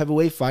high-level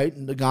heavyweight fight,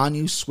 and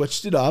Ngannou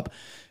switched it up,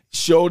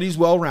 showed he's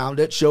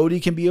well-rounded, showed he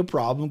can be a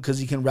problem because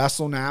he can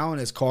wrestle now, and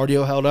his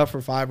cardio held up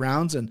for 5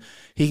 rounds, and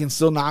he can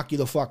still knock you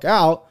the fuck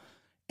out.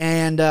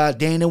 And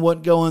Dana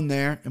wouldn't go in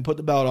there and put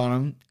the belt on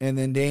him, and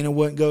then Dana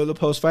wouldn't go to the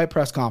post-fight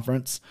press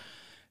conference.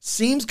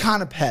 Seems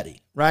kind of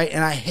petty, right?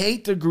 And I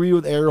hate to agree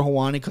with Ariel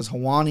Helwani because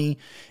Helwani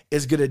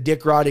is good at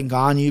dick riding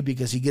Ngannou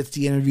because he gets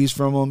the interviews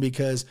from him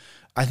because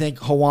I think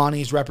Helwani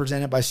is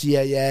represented by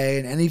CAA,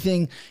 and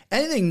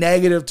anything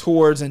negative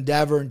towards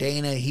Endeavor and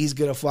Dana, he's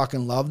gonna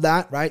fucking love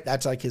that, right?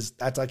 That's like his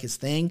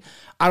thing.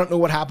 I don't know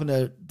what happened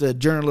to the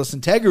journalist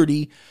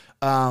integrity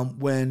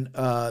when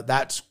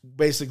that's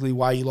basically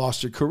why you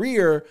lost your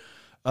career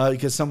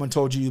because someone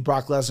told you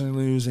Brock Lesnar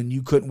lose and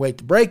you couldn't wait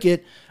to break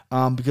it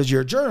because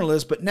you're a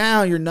journalist, but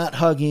now you're nut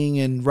hugging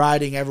and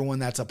riding everyone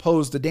that's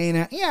opposed to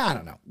Dana. Yeah, I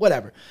don't know.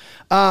 Whatever.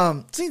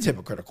 Seems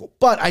hypocritical,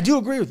 but I do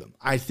agree with him.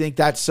 I think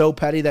that's so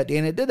petty that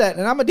Dana did that.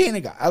 And I'm a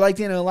Dana guy. I like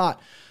Dana a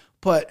lot,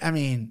 but I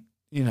mean,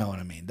 you know what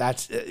I mean?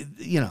 That's,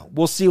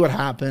 we'll see what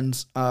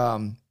happens.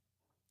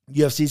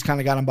 UFC's kind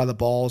of got him by the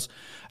balls.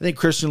 I think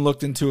Christian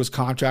looked into his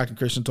contract and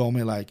Christian told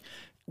me like,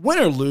 win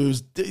or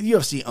lose, the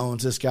UFC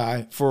owns this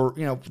guy for,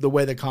 the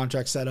way the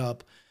contract's set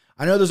up.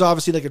 I know there's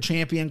obviously like a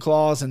champion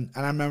clause, and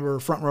I remember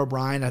Front Row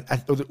Brian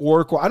at the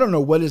Oracle. I don't know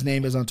what his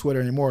name is on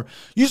Twitter anymore.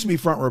 Used to be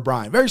Front Row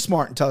Brian. Very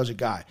smart, intelligent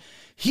guy.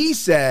 He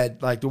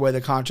said like the way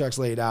the contract's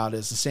laid out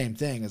is the same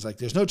thing. It's like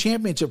there's no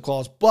championship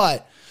clause,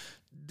 but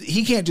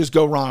he can't just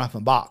go run off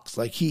and box.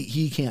 Like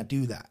he can't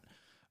do that.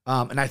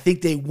 And I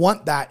think they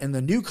want that in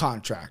the new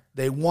contract.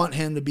 They want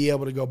him to be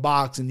able to go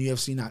box and the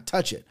UFC not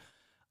touch it.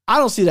 I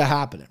don't see that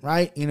happening,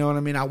 right? You know what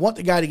I mean? I want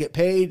the guy to get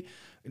paid,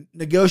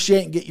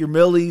 negotiate and get your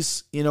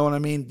millies. You know what I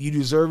mean? You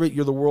deserve it.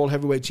 You're the world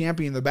heavyweight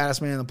champion, the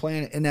baddest man on the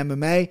planet in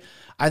MMA.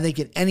 I think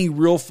in any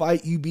real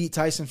fight, you beat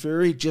Tyson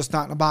Fury, just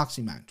not in a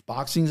boxing match.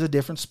 Boxing's a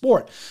different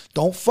sport.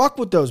 Don't fuck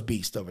with those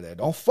beasts over there.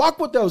 Don't fuck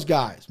with those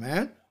guys,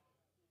 man.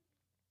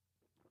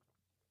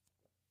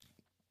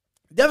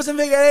 Deiveson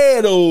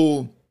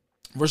Figueiredo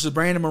versus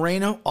Brandon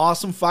Moreno.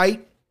 Awesome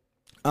fight.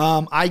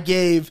 I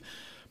gave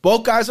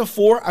both guys a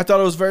 4. I thought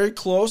it was very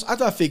close. I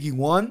thought Figgy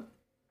won.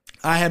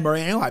 I had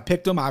Moreno. I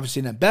picked him.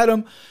 Obviously didn't bet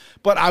him,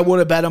 but I would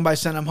have bet him by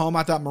sending him home.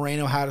 I thought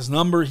Moreno had his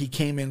number. He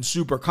came in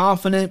super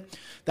confident.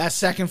 That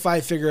second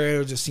fight,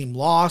 Figueiredo just seemed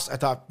lost. I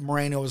thought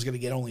Moreno was going to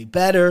get only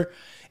better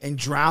and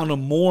drown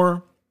him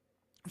more.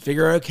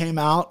 Figueiredo came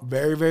out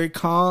very, very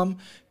calm,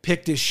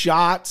 picked his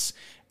shots,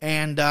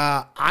 and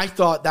I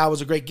thought that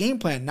was a great game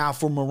plan. Now,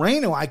 for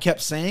Moreno, I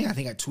kept saying, I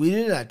think I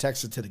tweeted it, I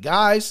texted to the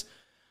guys,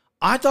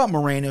 I thought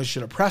Moreno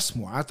should have pressed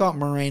more. I thought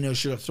Moreno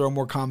should have thrown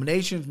more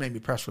combinations, maybe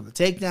press for the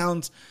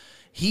takedowns.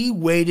 He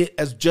waited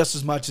just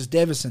as much as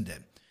Deiveson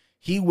did.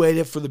 He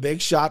waited for the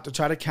big shot to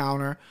try to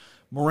counter.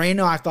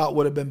 Moreno, I thought,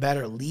 would have been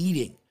better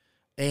leading.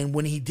 And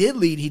when he did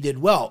lead, he did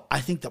well.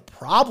 I think the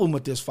problem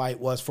with this fight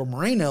was for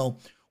Moreno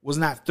was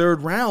in that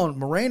third round,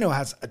 Moreno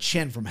has a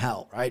chin from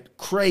hell, right?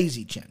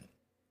 Crazy chin.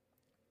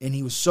 And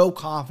he was so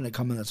confident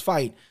coming in this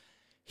fight.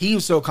 He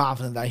was so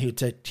confident that he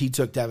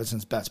took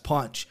Deiveson's best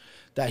punch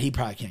that he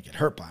probably can't get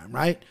hurt by him,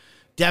 right?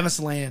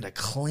 Deiveson landed a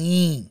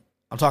clean,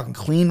 I'm talking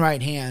clean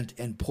right hand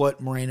and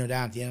put Moreno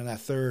down at the end of that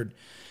third.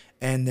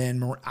 And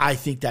then I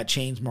think that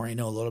changed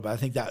Moreno a little bit. I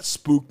think that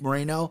spooked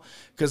Moreno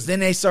because then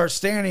they start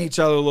staring at each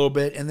other a little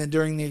bit. And then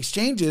during the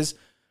exchanges,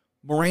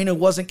 Moreno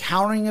wasn't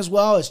countering as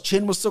well. His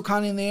chin was still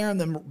kind of in the air. And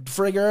then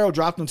Figueiredo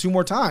dropped him 2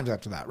 more times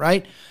after that,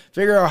 right?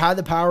 Figueiredo had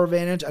the power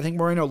advantage. I think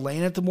Moreno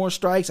landed the more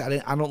strikes. I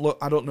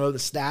don't know the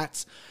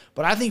stats.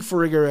 But I think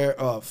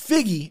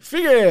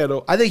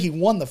Figueiredo, I think he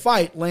won the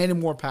fight, landed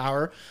more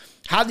power,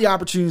 had the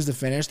opportunities to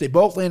finish. They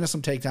both landed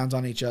some takedowns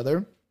on each other.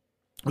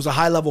 It was a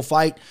high-level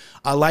fight.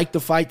 I liked the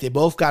fight. They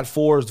both got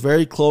 4s,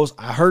 very close.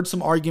 I heard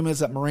some arguments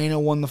that Moreno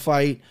won the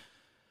fight.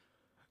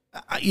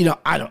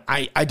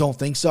 I don't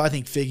think so. I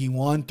think Figgy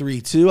won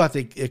 3-2. I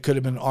think it could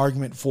have been an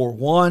argument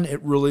 4-1.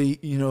 It really,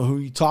 who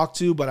you talk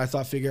to, but I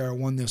thought Figueroa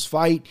won this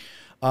fight.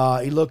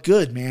 He looked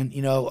good, man.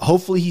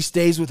 Hopefully he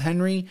stays with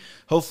Henry.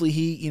 Hopefully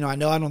he, I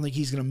don't think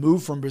he's going to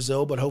move from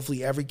Brazil, but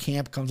hopefully every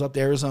camp comes up to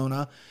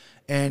Arizona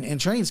and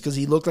trains, because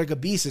he looked like a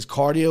beast. His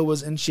cardio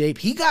was in shape.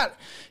 He got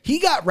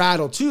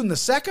rattled too in the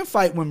second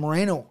fight when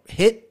Moreno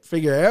hit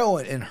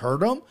Figueroa and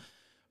hurt him.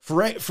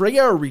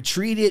 Figueroa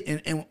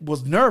retreated and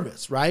was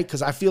nervous, right?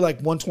 Because I feel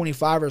like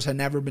 125ers had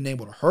never been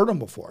able to hurt him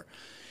before.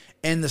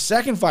 And the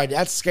second fight,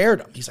 that scared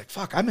him. He's like,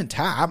 fuck, I'm in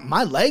town.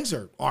 My legs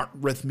aren't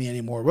with me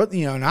anymore.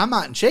 And I'm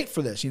not in shape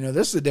for this.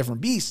 This is a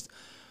different beast.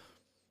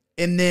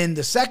 And then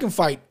the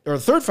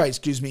third fight,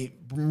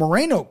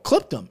 Moreno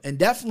clipped him and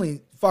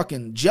definitely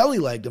fucking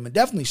jelly-legged him and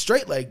definitely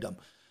straight-legged him.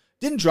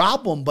 Didn't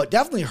drop him, but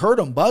definitely hurt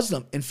him, buzzed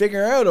him. And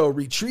Figueroa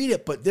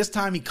retreated, but this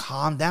time he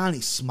calmed down.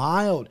 He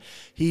smiled.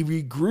 He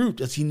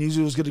regrouped as he knew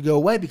it was going to go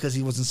away because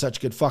he was in such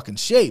good fucking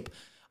shape.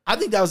 I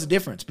think that was the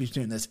difference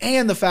between this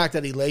and the fact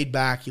that he laid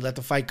back. He let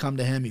the fight come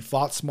to him. He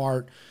fought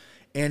smart,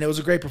 and it was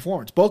a great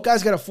performance. Both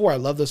guys got a 4. I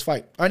love this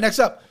fight. All right, next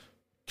up,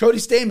 Cody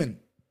Stamann.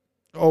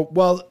 Oh,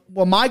 well,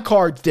 my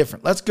card's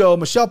different. Let's go.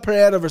 Michel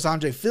Pereira versus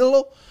Andre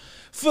Filho.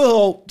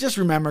 Phil, just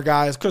remember,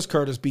 guys, Chris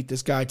Curtis beat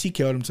this guy.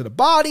 TKO'd him to the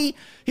body.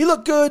 He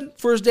looked good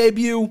for his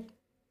debut.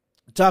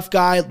 Tough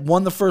guy.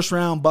 Won the first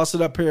round.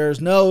 Busted up Pereira's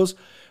nose.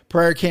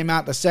 Pereira came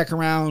out the second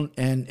round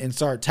and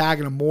started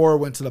tagging him more.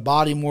 Went to the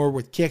body more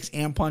with kicks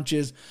and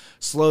punches.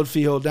 Slowed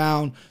Filho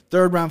down.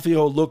 Third round,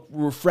 Filho looked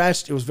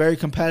refreshed. It was very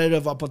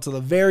competitive up until the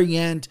very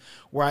end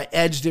where I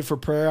edged it for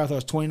Pereira. I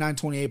thought it was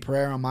 29-28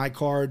 Pereira on my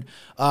card.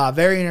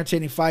 Very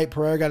entertaining fight.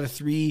 Pereira got a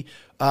 3.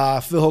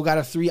 Filho got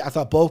a 3. I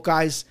thought both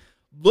guys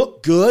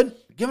look good.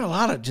 Giving a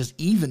lot of just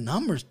even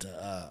numbers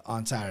to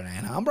on Saturday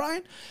night, huh,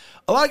 Brian?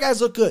 A lot of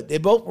guys look good. They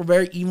both were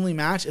very evenly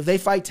matched. If they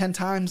fight 10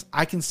 times,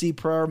 I can see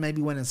Pereira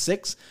maybe winning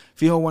 6.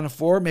 Filho winning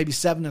 4, maybe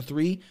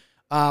 7-3.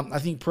 I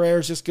think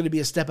Pereira's just going to be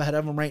a step ahead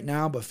of him right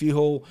now. But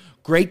Filho,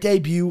 great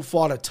debut.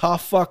 Fought a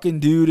tough fucking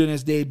dude in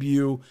his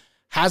debut.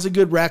 Has a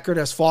good record.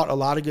 Has fought a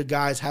lot of good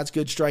guys. Has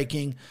good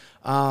striking.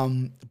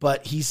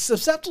 But he's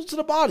susceptible to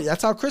the body.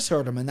 That's how Chris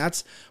hurt him. And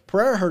that's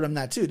Pereira hurt him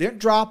that too. Didn't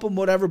drop him,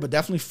 whatever, but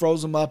definitely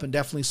froze him up and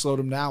definitely slowed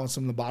him down with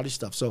some of the body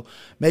stuff. So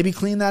maybe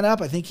clean that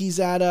up. I think he's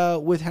at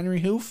with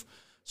Henry Hoof.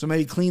 So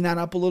maybe clean that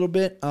up a little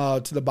bit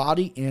to the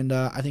body. And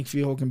I think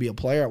Filho can be a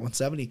player at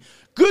 170.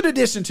 Good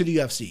addition to the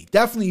UFC.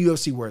 Definitely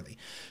UFC worthy.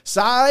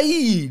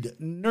 Said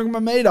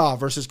Nurmagomedov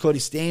versus Cody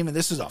Stamann.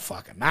 This is a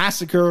fucking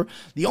massacre.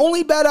 The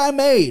only bet I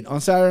made on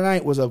Saturday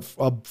night was a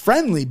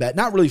friendly bet.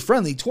 Not really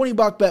friendly.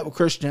 $20 bet with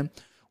Christian.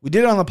 We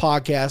did it on the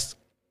podcast.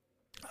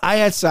 I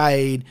had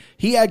Said.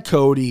 He had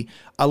Cody.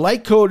 I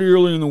liked Cody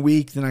earlier in the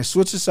week. Then I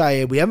switched to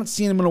Said. We haven't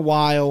seen him in a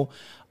while.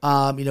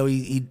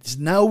 He's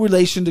no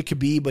relation to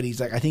Khabib, but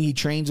he's like, I think he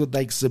trains with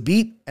like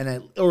Zabit,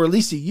 or at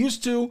least he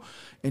used to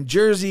in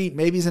Jersey.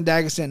 Maybe he's in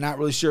Dagestan, not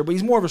really sure, but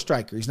he's more of a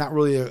striker. He's not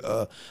really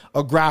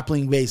a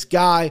grappling based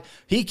guy.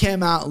 He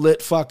came out,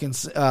 lit fucking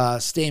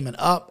Stamann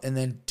up, and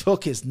then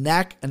took his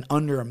neck in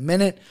under a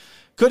minute.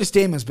 Cody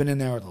Stamann's been in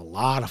there with a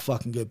lot of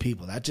fucking good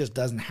people. That just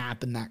doesn't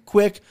happen that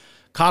quick.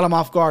 Caught him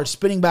off guard,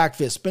 spinning back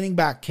fist, spinning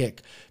back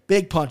kick,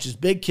 big punches,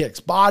 big kicks,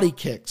 body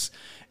kicks.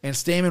 And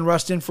Stamann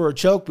rushed in for a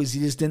choke because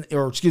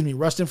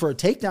rushed in for a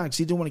takedown because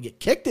he didn't want to get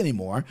kicked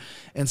anymore.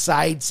 And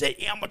Said said,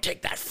 yeah, I'm going to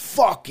take that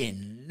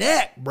fucking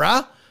neck,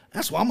 bruh.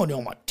 That's what I'm going to do.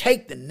 I'm going to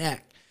take the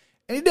neck.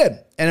 And he did.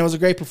 And it was a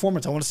great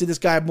performance. I want to see this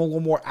guy a little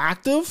more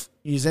active.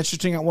 He's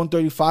interesting at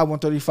 135.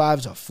 135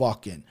 is a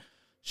fucking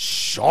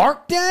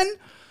shark den.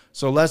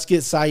 So let's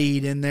get Said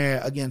in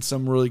there against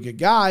some really good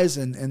guys,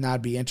 and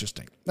that'd be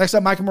interesting. Next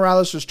up, Michael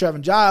Morales versus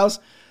Trevin Giles.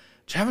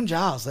 Trevin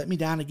Giles let me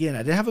down again. I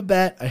didn't have a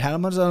bet. I had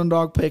him as an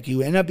underdog pick. He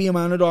ended up being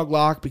my underdog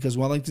lock because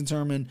Wellington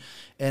Turman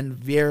and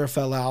Vieira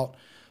fell out.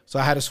 So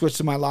I had to switch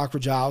to my lock for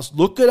Giles.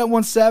 Looked good at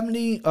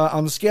 170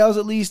 on the scales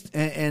at least,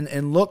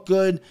 and looked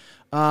good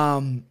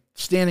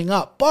standing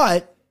up.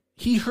 But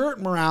he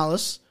hurt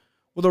Morales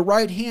with a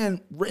right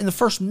hand in the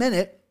first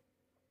minute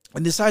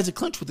and decides to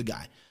clinch with the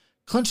guy.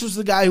 Clinches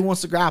with the guy who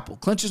wants to grapple.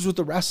 Clinches with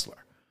the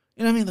wrestler.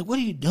 You know what I mean? Like, what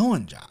are you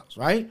doing, Giles,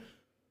 right?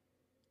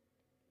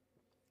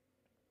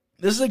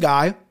 This is a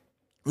guy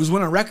who's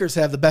winning records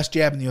to have the best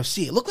jab in the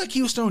UFC. It looked like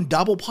he was throwing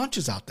double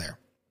punches out there.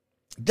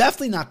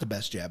 Definitely not the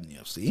best jab in the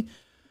UFC.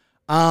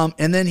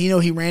 And then, he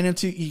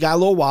got a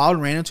little wild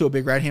and ran into a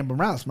big right hand from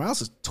Morales.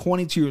 Morales is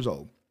 22 years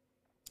old.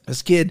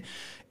 This kid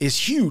is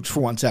huge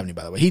for 170,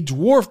 by the way. He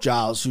dwarfed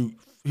Giles, who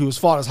was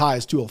fought as high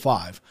as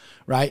 205,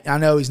 right? I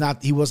know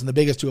he wasn't the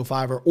biggest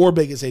 205er or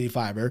biggest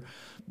 85er,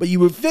 but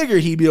you would figure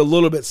he'd be a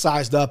little bit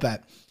sized up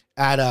at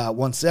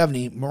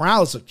 170.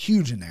 Morales looked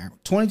huge in there.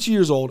 22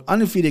 years old,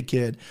 undefeated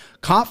kid,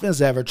 confident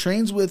as ever,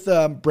 trains with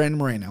Brandon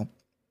Moreno,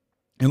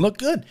 and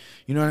looked good.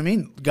 You know what I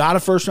mean? Got a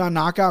first round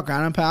knockout,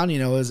 ground and pound.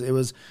 It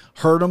was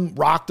hurt him,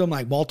 rocked him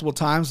like multiple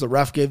times. The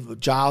ref gave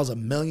Giles a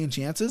million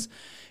chances.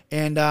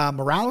 And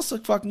Morales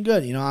looked fucking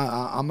good.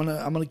 I'm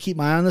gonna keep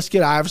my eye on this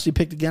kid. I obviously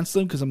picked against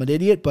him because I'm an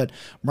idiot, but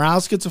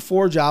Morales gets a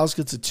 4, Giles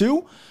gets a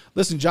 2.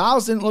 Listen,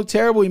 Giles didn't look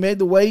terrible. He made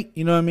the weight.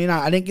 You know what I mean?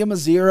 I didn't give him a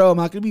 0. I'm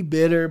not going to be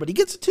bitter, but he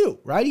gets a 2,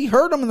 right? He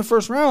hurt him in the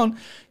first round.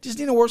 Just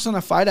need to work on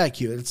a fight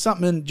IQ. It's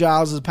something in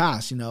Giles'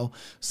 past,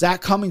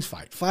 Zach Cummings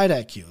fight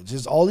IQ. It's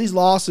just all these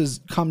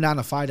losses come down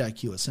to fight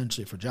IQ,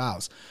 essentially, for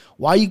Giles.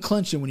 Why are you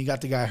clinching when you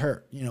got the guy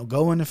hurt?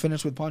 Go in and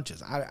finish with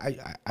punches.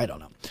 I don't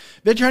know.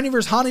 Victor Henry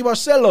versus Hani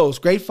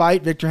Barcelos. Great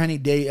fight. Victor Henry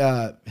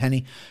debuted,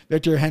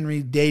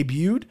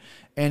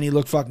 and he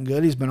looked fucking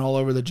good. He's been all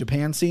over the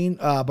Japan scene.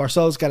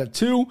 Barcelos got a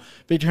 2.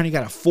 Victor Henry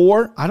got a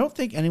 4. I don't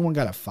think anyone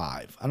got a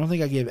 5. I don't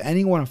think I gave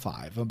anyone a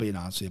 5, I'm being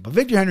honest with you. But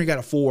Victor Henry got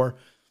a 4.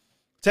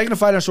 Taking a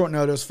fight on short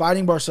notice,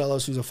 fighting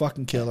Barcelos, who's a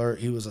fucking killer.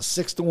 He was a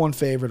 6-1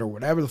 favorite or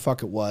whatever the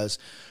fuck it was.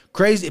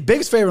 Crazy.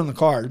 Biggest favorite on the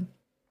card.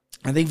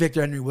 I think Victor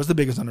Henry was the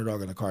biggest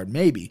underdog on the card.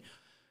 Maybe.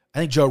 I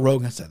think Joe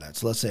Rogan said that,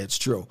 so let's say it's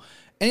true.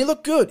 And he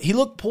looked good. He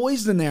looked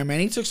poised in there, man.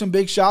 He took some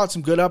big shots,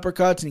 some good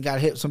uppercuts, and he got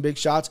hit with some big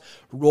shots.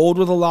 Rolled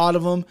with a lot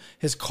of them.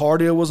 His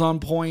cardio was on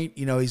point.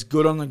 He's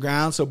good on the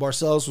ground, so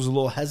Barcelos was a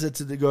little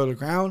hesitant to go to the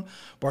ground.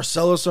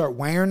 Barcelos started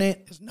wearing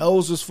it. His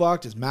nose was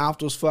fucked. His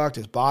mouth was fucked.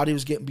 His body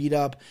was getting beat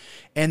up.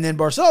 And then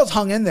Barcelos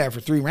hung in there for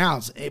 3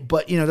 rounds.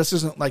 But, this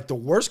isn't like the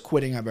worst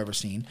quitting I've ever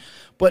seen.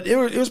 But it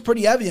was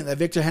pretty evident that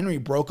Victor Henry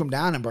broke him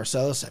down, and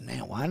Barcelos said,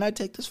 man, why didn't I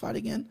take this fight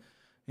again?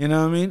 You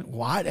know what I mean?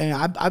 Why? I mean,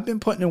 I've been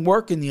putting in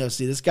work in the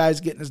UFC. This guy's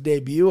getting his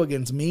debut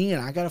against me,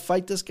 and I got to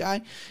fight this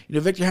guy.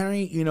 Victor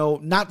Henry,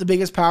 not the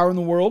biggest power in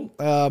the world.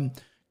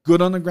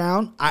 Good on the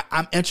ground.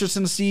 I'm interested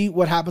to see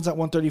what happens at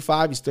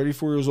 135. He's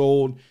 34 years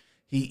old.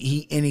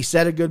 He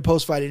said a good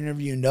post-fight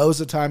interview. Knows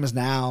the time is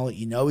now.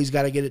 He's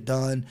got to get it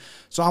done.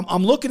 So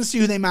I'm looking to see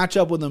who they match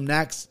up with him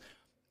next,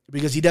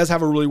 because he does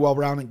have a really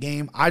well-rounded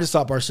game. I just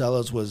thought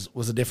Barcelos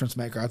was a difference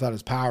maker. I thought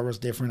his power was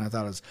different. I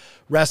thought his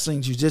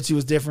wrestling, jiu-jitsu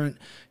was different.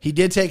 He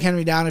did take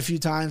Henry down a few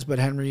times, but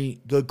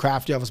Henry, good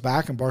crafty off his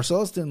back, and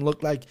Barcelos didn't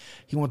look like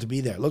he wanted to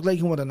be there. It looked like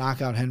he wanted to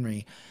knock out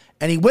Henry,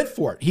 and he went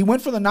for it. He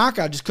went for the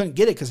knockout, just couldn't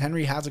get it because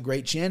Henry has a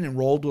great chin and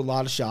rolled with a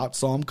lot of shots,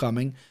 saw him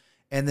coming,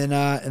 and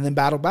then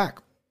battled back.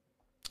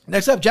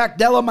 Next up, Jack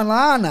Della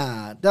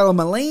Molina.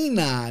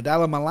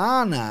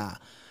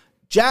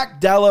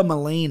 Jack Della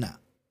Molina.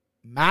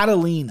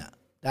 Madalena?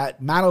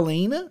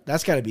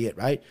 That's got to be it,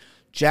 right?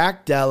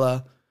 Jack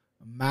Della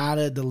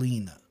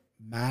Maddalena.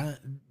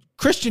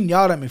 Christian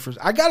yelled at me first.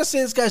 I got to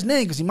say this guy's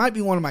name because he might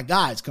be one of my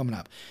guys coming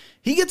up.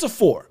 He gets a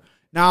 4.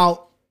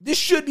 Now, this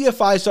should be a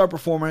 5-star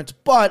performance,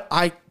 but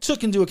I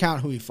took into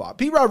account who he fought.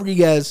 Pete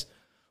Rodriguez,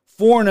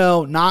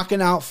 4-0,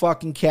 knocking out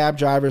fucking cab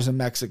drivers in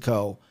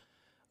Mexico.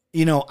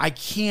 I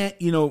can't,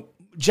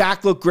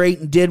 Jack looked great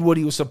and did what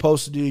he was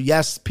supposed to do.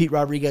 Yes, Pete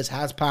Rodriguez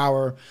has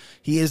power.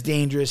 He is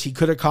dangerous. He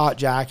could have caught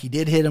Jack. He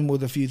did hit him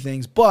with a few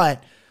things,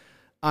 but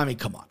I mean,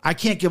 come on. I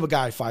can't give a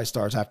guy 5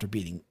 stars after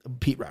beating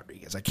Pete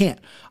Rodriguez. I can't.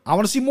 I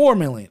want to see more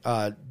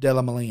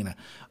Della Molina.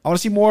 I want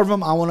to see more of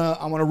him. I want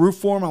to root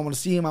for him. I want to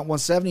see him at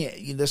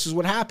 170. This is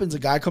what happens. A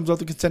guy comes off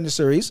the Contender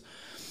Series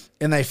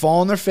and they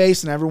fall on their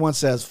face and everyone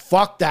says,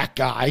 fuck that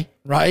guy,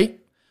 right?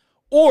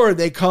 Or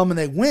they come and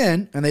they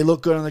win and they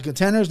look good on the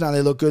Contenders. Now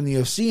they look good in the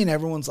UFC and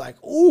everyone's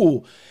like,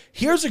 ooh,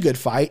 here's a good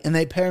fight. And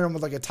they pair him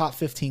with like a top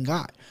 15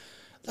 guy.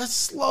 Let's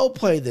slow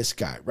play this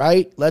guy,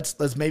 right?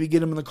 Let's maybe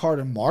get him in the card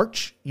in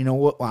March. I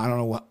don't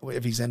know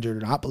if he's injured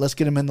or not, but let's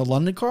get him in the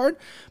London card.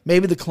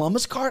 Maybe the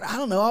Columbus card. I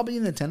don't know. I'll be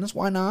in attendance.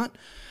 Why not?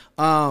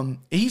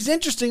 He's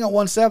interesting at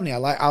 170.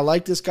 I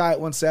like this guy at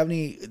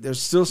 170.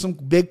 There's still some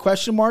big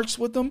question marks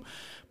with him,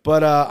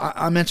 but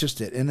I'm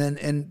interested.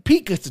 And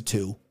Pete gets a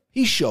 2.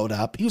 He showed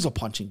up. He was a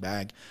punching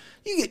bag.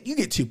 You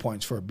get 2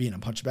 points for being a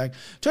punching bag.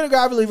 Tony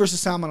Gravely versus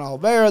Salman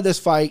Oliveira. This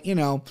fight,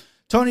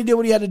 Tony did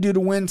what he had to do to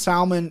win.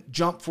 Salman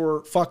jumped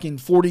for fucking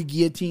 40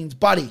 guillotines.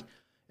 Buddy,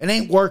 it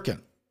ain't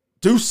working.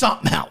 Do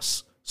something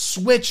else.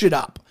 Switch it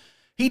up.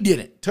 He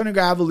didn't. Tony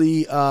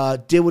Gravely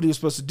did what he was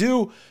supposed to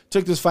do.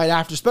 Took this fight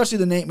after, especially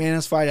the Nate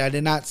Maness fight. I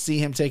did not see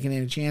him taking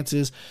any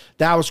chances.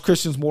 That was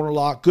Christian's mortal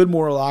lock. Good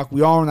mortal lock.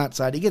 We are on that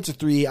side. He gets a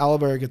 3.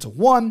 Oliveira gets a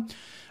 1.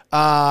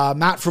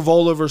 Matt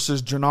Frevola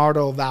versus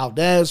Gennaro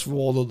Valdez.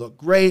 Frevola looked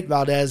great.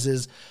 Valdez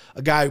is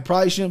a guy who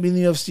probably shouldn't be in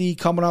the UFC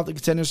coming off the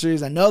Contender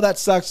Series. I know that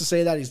sucks to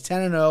say that. He's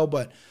 10-0,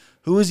 but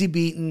who is he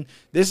beating?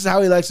 This is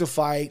how he likes to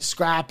fight.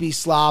 Scrappy,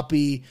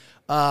 sloppy,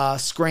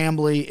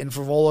 scrambly, and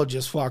Frevola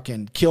just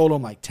fucking killed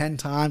him like 10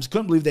 times.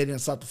 Couldn't believe they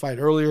didn't stop the fight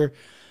earlier.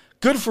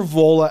 Good for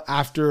Frevola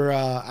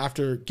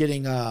after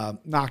getting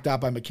knocked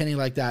out by McKinney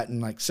like that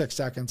in like 6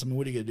 seconds. I mean,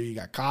 what are you going to do? You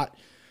got caught.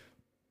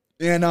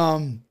 And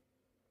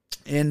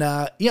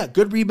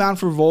good rebound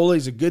for Frevola.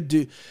 He's a good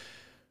dude.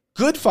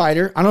 Good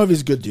fighter. I don't know if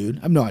he's a good dude.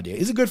 I have no idea.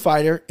 He's a good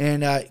fighter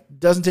and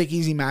doesn't take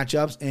easy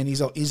matchups, and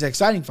he's an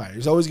exciting fighter.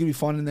 He's always going to be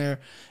fun in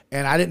there,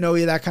 and I didn't know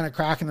he had that kind of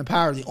crack in the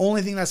power. The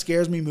only thing that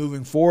scares me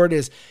moving forward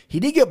is he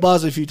did get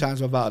buzzed a few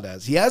times by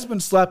Valdez. He has been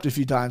slept a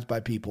few times by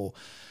people.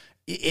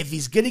 If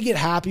he's going to get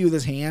happy with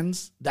his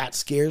hands, that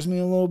scares me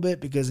a little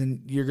bit because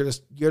then you're going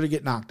to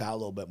get knocked out a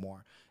little bit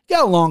more. You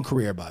got a long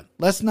career, bud.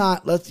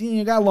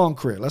 You got a long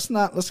career. Let's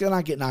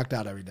not get knocked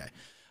out every day.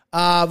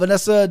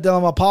 Vanessa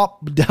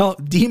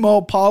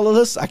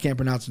Demopoulos, I can't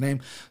pronounce her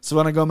name.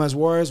 Savannah Gomez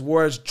Juarez.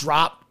 Juarez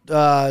dropped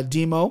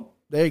Demo.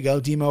 There you go.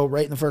 Demo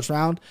right in the first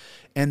round.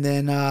 And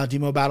then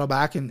Demo battled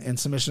back and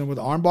submission with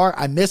armbar.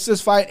 I missed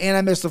this fight, and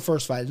I missed the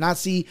first fight. I did not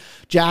see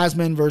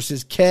Jasmine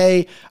versus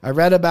Kay. I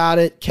read about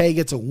it. Kay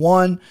gets a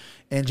 1,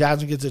 and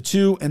Jasmine gets a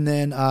 2, and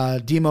then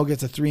Demo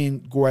gets a 3,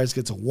 and Gorez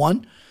gets a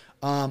 1.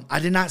 I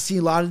did not see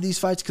a lot of these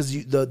fights because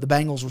the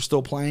Bengals were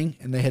still playing,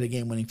 and they hit a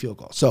game-winning field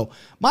goal. So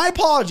my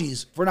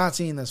apologies for not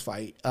seeing this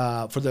fight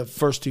for the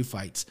first 2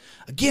 fights.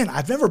 Again,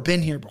 I've never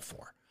been here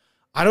before.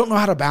 I don't know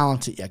how to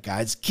balance it yet,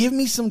 guys. Give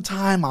me some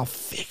time. I'll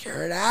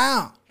figure it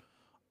out.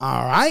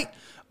 All right.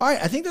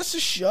 I think that's the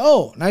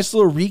show. Nice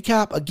little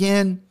recap.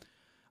 Again,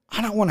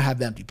 I don't want to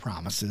have empty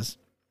promises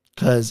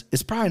because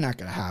it's probably not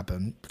going to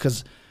happen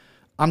because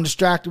I'm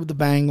distracted with the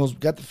Bengals. We've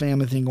got the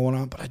family thing going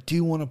on, but I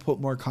do want to put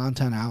more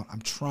content out. I'm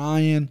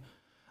trying,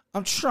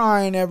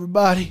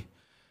 everybody,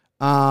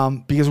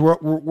 because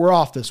we're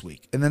off this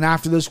week. And then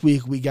after this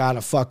week, we got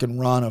a fucking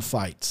run of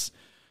fights,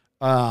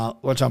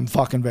 which I'm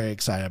fucking very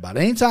excited about.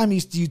 Anytime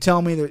you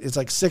tell me that it's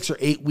like 6 or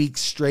 8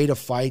 weeks straight of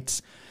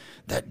fights,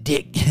 that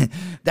dick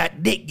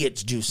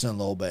gets juicing a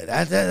little bit.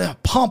 That's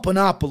pumping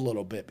up a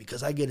little bit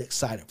because I get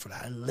excited for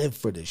that. I live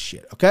for this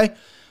shit, okay?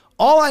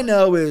 All I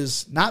know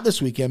is not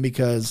this weekend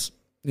because,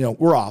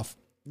 we're off.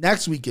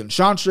 Next weekend,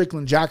 Sean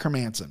Strickland, Jack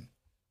Hermanson.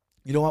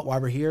 You know what?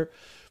 While we're here,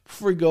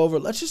 before we go over,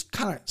 let's just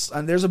kind of,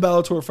 and there's a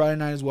Bellator Friday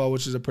night as well,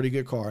 which is a pretty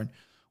good card.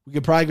 We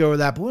could probably go over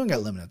that, but we don't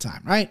got limited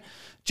time, right?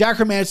 Jack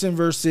Hermanson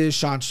versus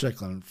Sean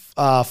Strickland.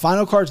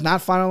 Final card's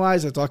not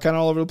finalized. It's all kind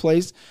of all over the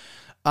place.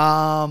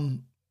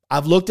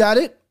 I've looked at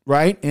it,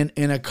 right?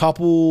 In a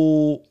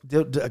couple.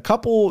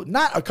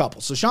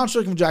 So Sean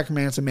Strickland, Jack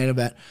Hermanson, main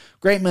event.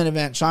 Great main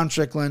event. Sean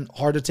Strickland,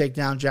 hard to take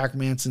down. Jack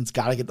Hermanson's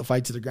got to get the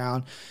fight to the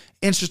ground.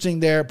 Interesting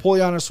there.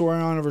 Poliana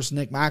Soriano versus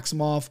Nick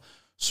Maximoff.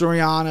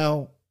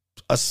 Soriano,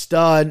 a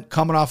stud,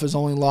 coming off his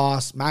only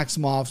loss.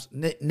 Maximoff,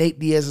 Nate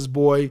Diaz's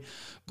boy,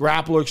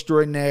 grappler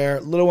extraordinaire.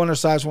 Little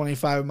undersized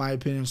 185 in my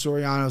opinion.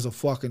 Soriano's a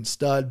fucking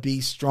stud,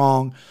 beast,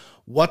 strong.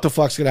 What the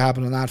fuck's going to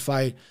happen in that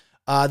fight?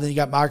 Then you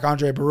got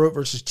Marc-Andre Barut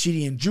versus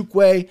Chidi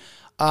Njoku.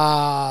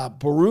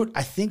 Barut,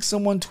 I think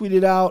someone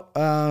tweeted out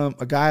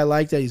a guy I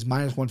like that he's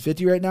minus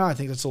 150 right now. I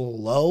think that's a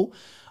little low.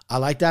 I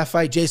like that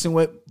fight. Jason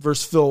Witt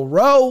versus Phil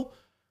Rowe.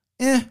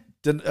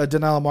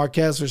 Danilo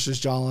Marquez versus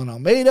John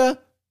Almeida.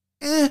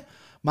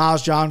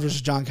 Miles John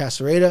versus John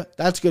Castaneda.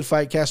 That's a good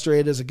fight.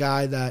 Castaneda is a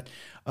guy that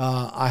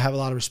I have a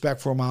lot of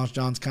respect for. Miles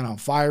John's kind of on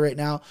fire right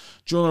now.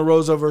 Julian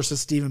Rosa versus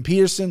Steven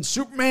Peterson.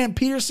 Superman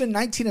Peterson,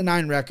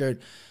 19-9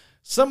 record.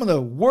 Some of the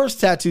worst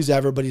tattoos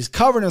ever, but he's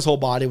covering his whole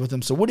body with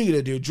them. So what are you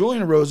going to do?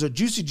 Julian Rosa,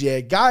 Juicy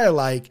J, guy I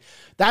like.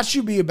 That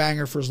should be a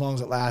banger for as long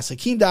as it lasts.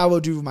 Hakeem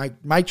Dawodu,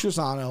 Mike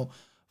Trisano,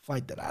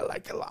 fight that I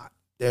like a lot.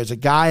 There's a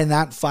guy in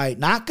that fight,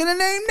 not going to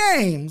name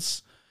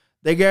names.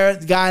 The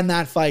guy in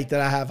that fight that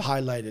I have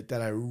highlighted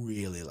that I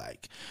really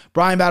like.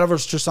 Brian Battle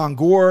versus Tristan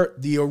Gore,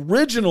 the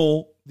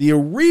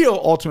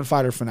real Ultimate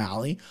Fighter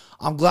finale.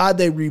 I'm glad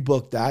they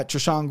rebooked that.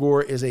 Tristan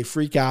Gore is a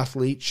freak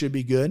athlete. Should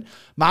be good.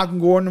 Malcolm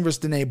Gordon versus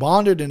Danae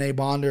Bonder. Danae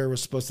Bonder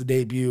was supposed to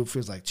debut,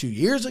 feels like 2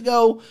 years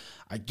ago.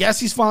 I guess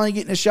he's finally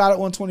getting a shot at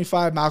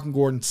 125. Malcolm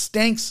Gordon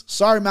stinks.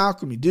 Sorry,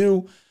 Malcolm, you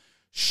do.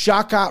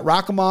 Shavkat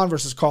Rakhmonov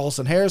versus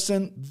Carlson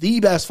Harrison. The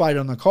best fight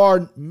on the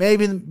card.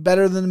 Maybe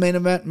better than the main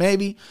event.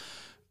 Maybe.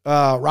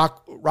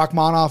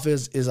 Rakhmonov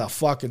is a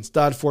fucking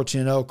stud,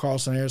 14-0.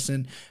 Carlson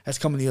Harrison has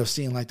come in the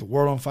UFC and light the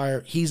world on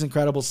fire. He's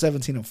incredible,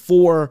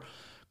 17-4.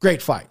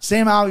 Great fight.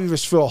 Sam Alvey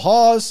versus Phil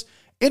Hawes.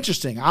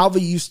 Interesting.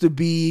 Alvey used to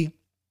be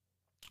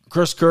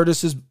Chris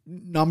Curtis's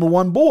number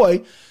one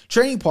boy,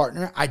 training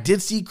partner. I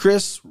did see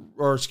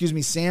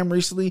Sam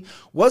recently.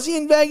 Was he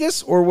in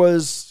Vegas or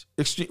was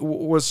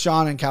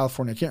Sean in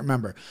California? I can't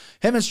remember.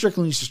 Him and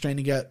Strickland used to train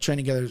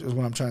together is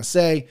what I'm trying to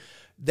say.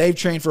 They've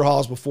trained for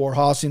Hawes before.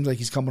 Hawes seems like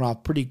he's coming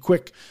off pretty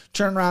quick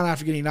turnaround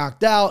after getting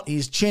knocked out.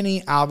 He's chinny.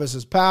 Alvey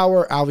has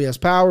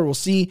power. We'll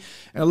see.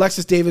 And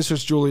Alexis Davis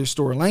versus Julia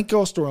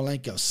Storolenko.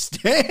 Storolenko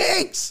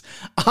stinks.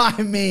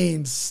 I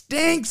mean,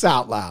 stinks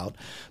out loud.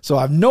 So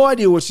I have no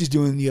idea what she's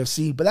doing in the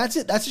UFC, but that's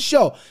it. That's the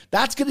show.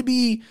 That's going to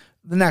be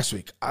the next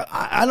week.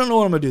 I don't know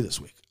what I'm going to do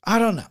this week. I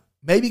don't know.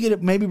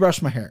 Maybe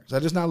brush my hair because I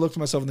just now looked at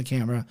myself in the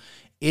camera.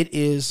 It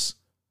is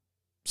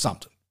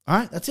something. All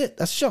right, that's it.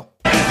 That's the show.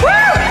 Woo!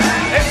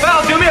 Hey,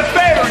 pal, do me a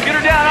favor. Get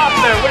her down off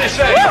there. What do you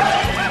say? Woo!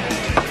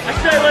 I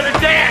say let her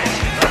dance.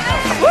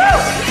 Woo!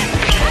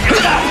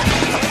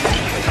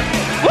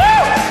 Woo!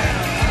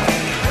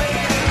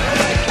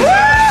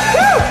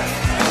 Woo!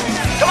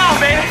 Come on,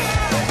 baby.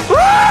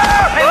 Woo!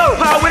 Hey, look,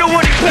 pal, we don't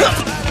want you.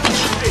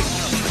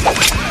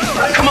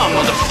 Come on,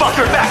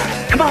 motherfucker.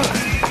 Back. Come on.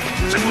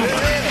 Come on,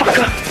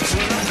 motherfucker.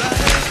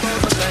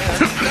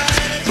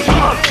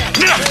 Come on.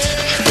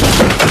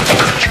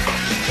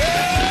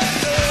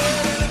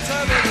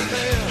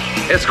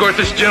 Escort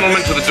this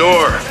gentleman to the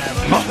door.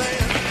 Come on.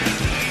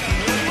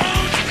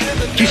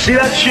 Did you see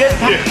that shit?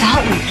 That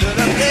fountain.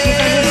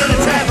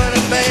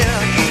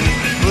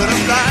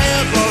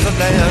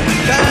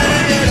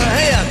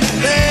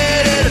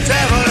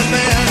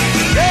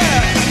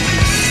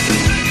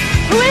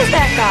 Who is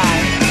that guy?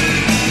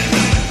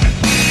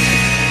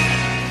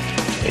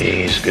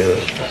 He's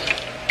good.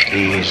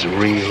 He's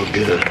real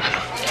good.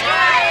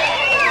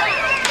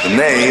 The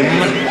name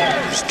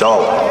is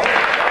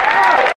Dalton.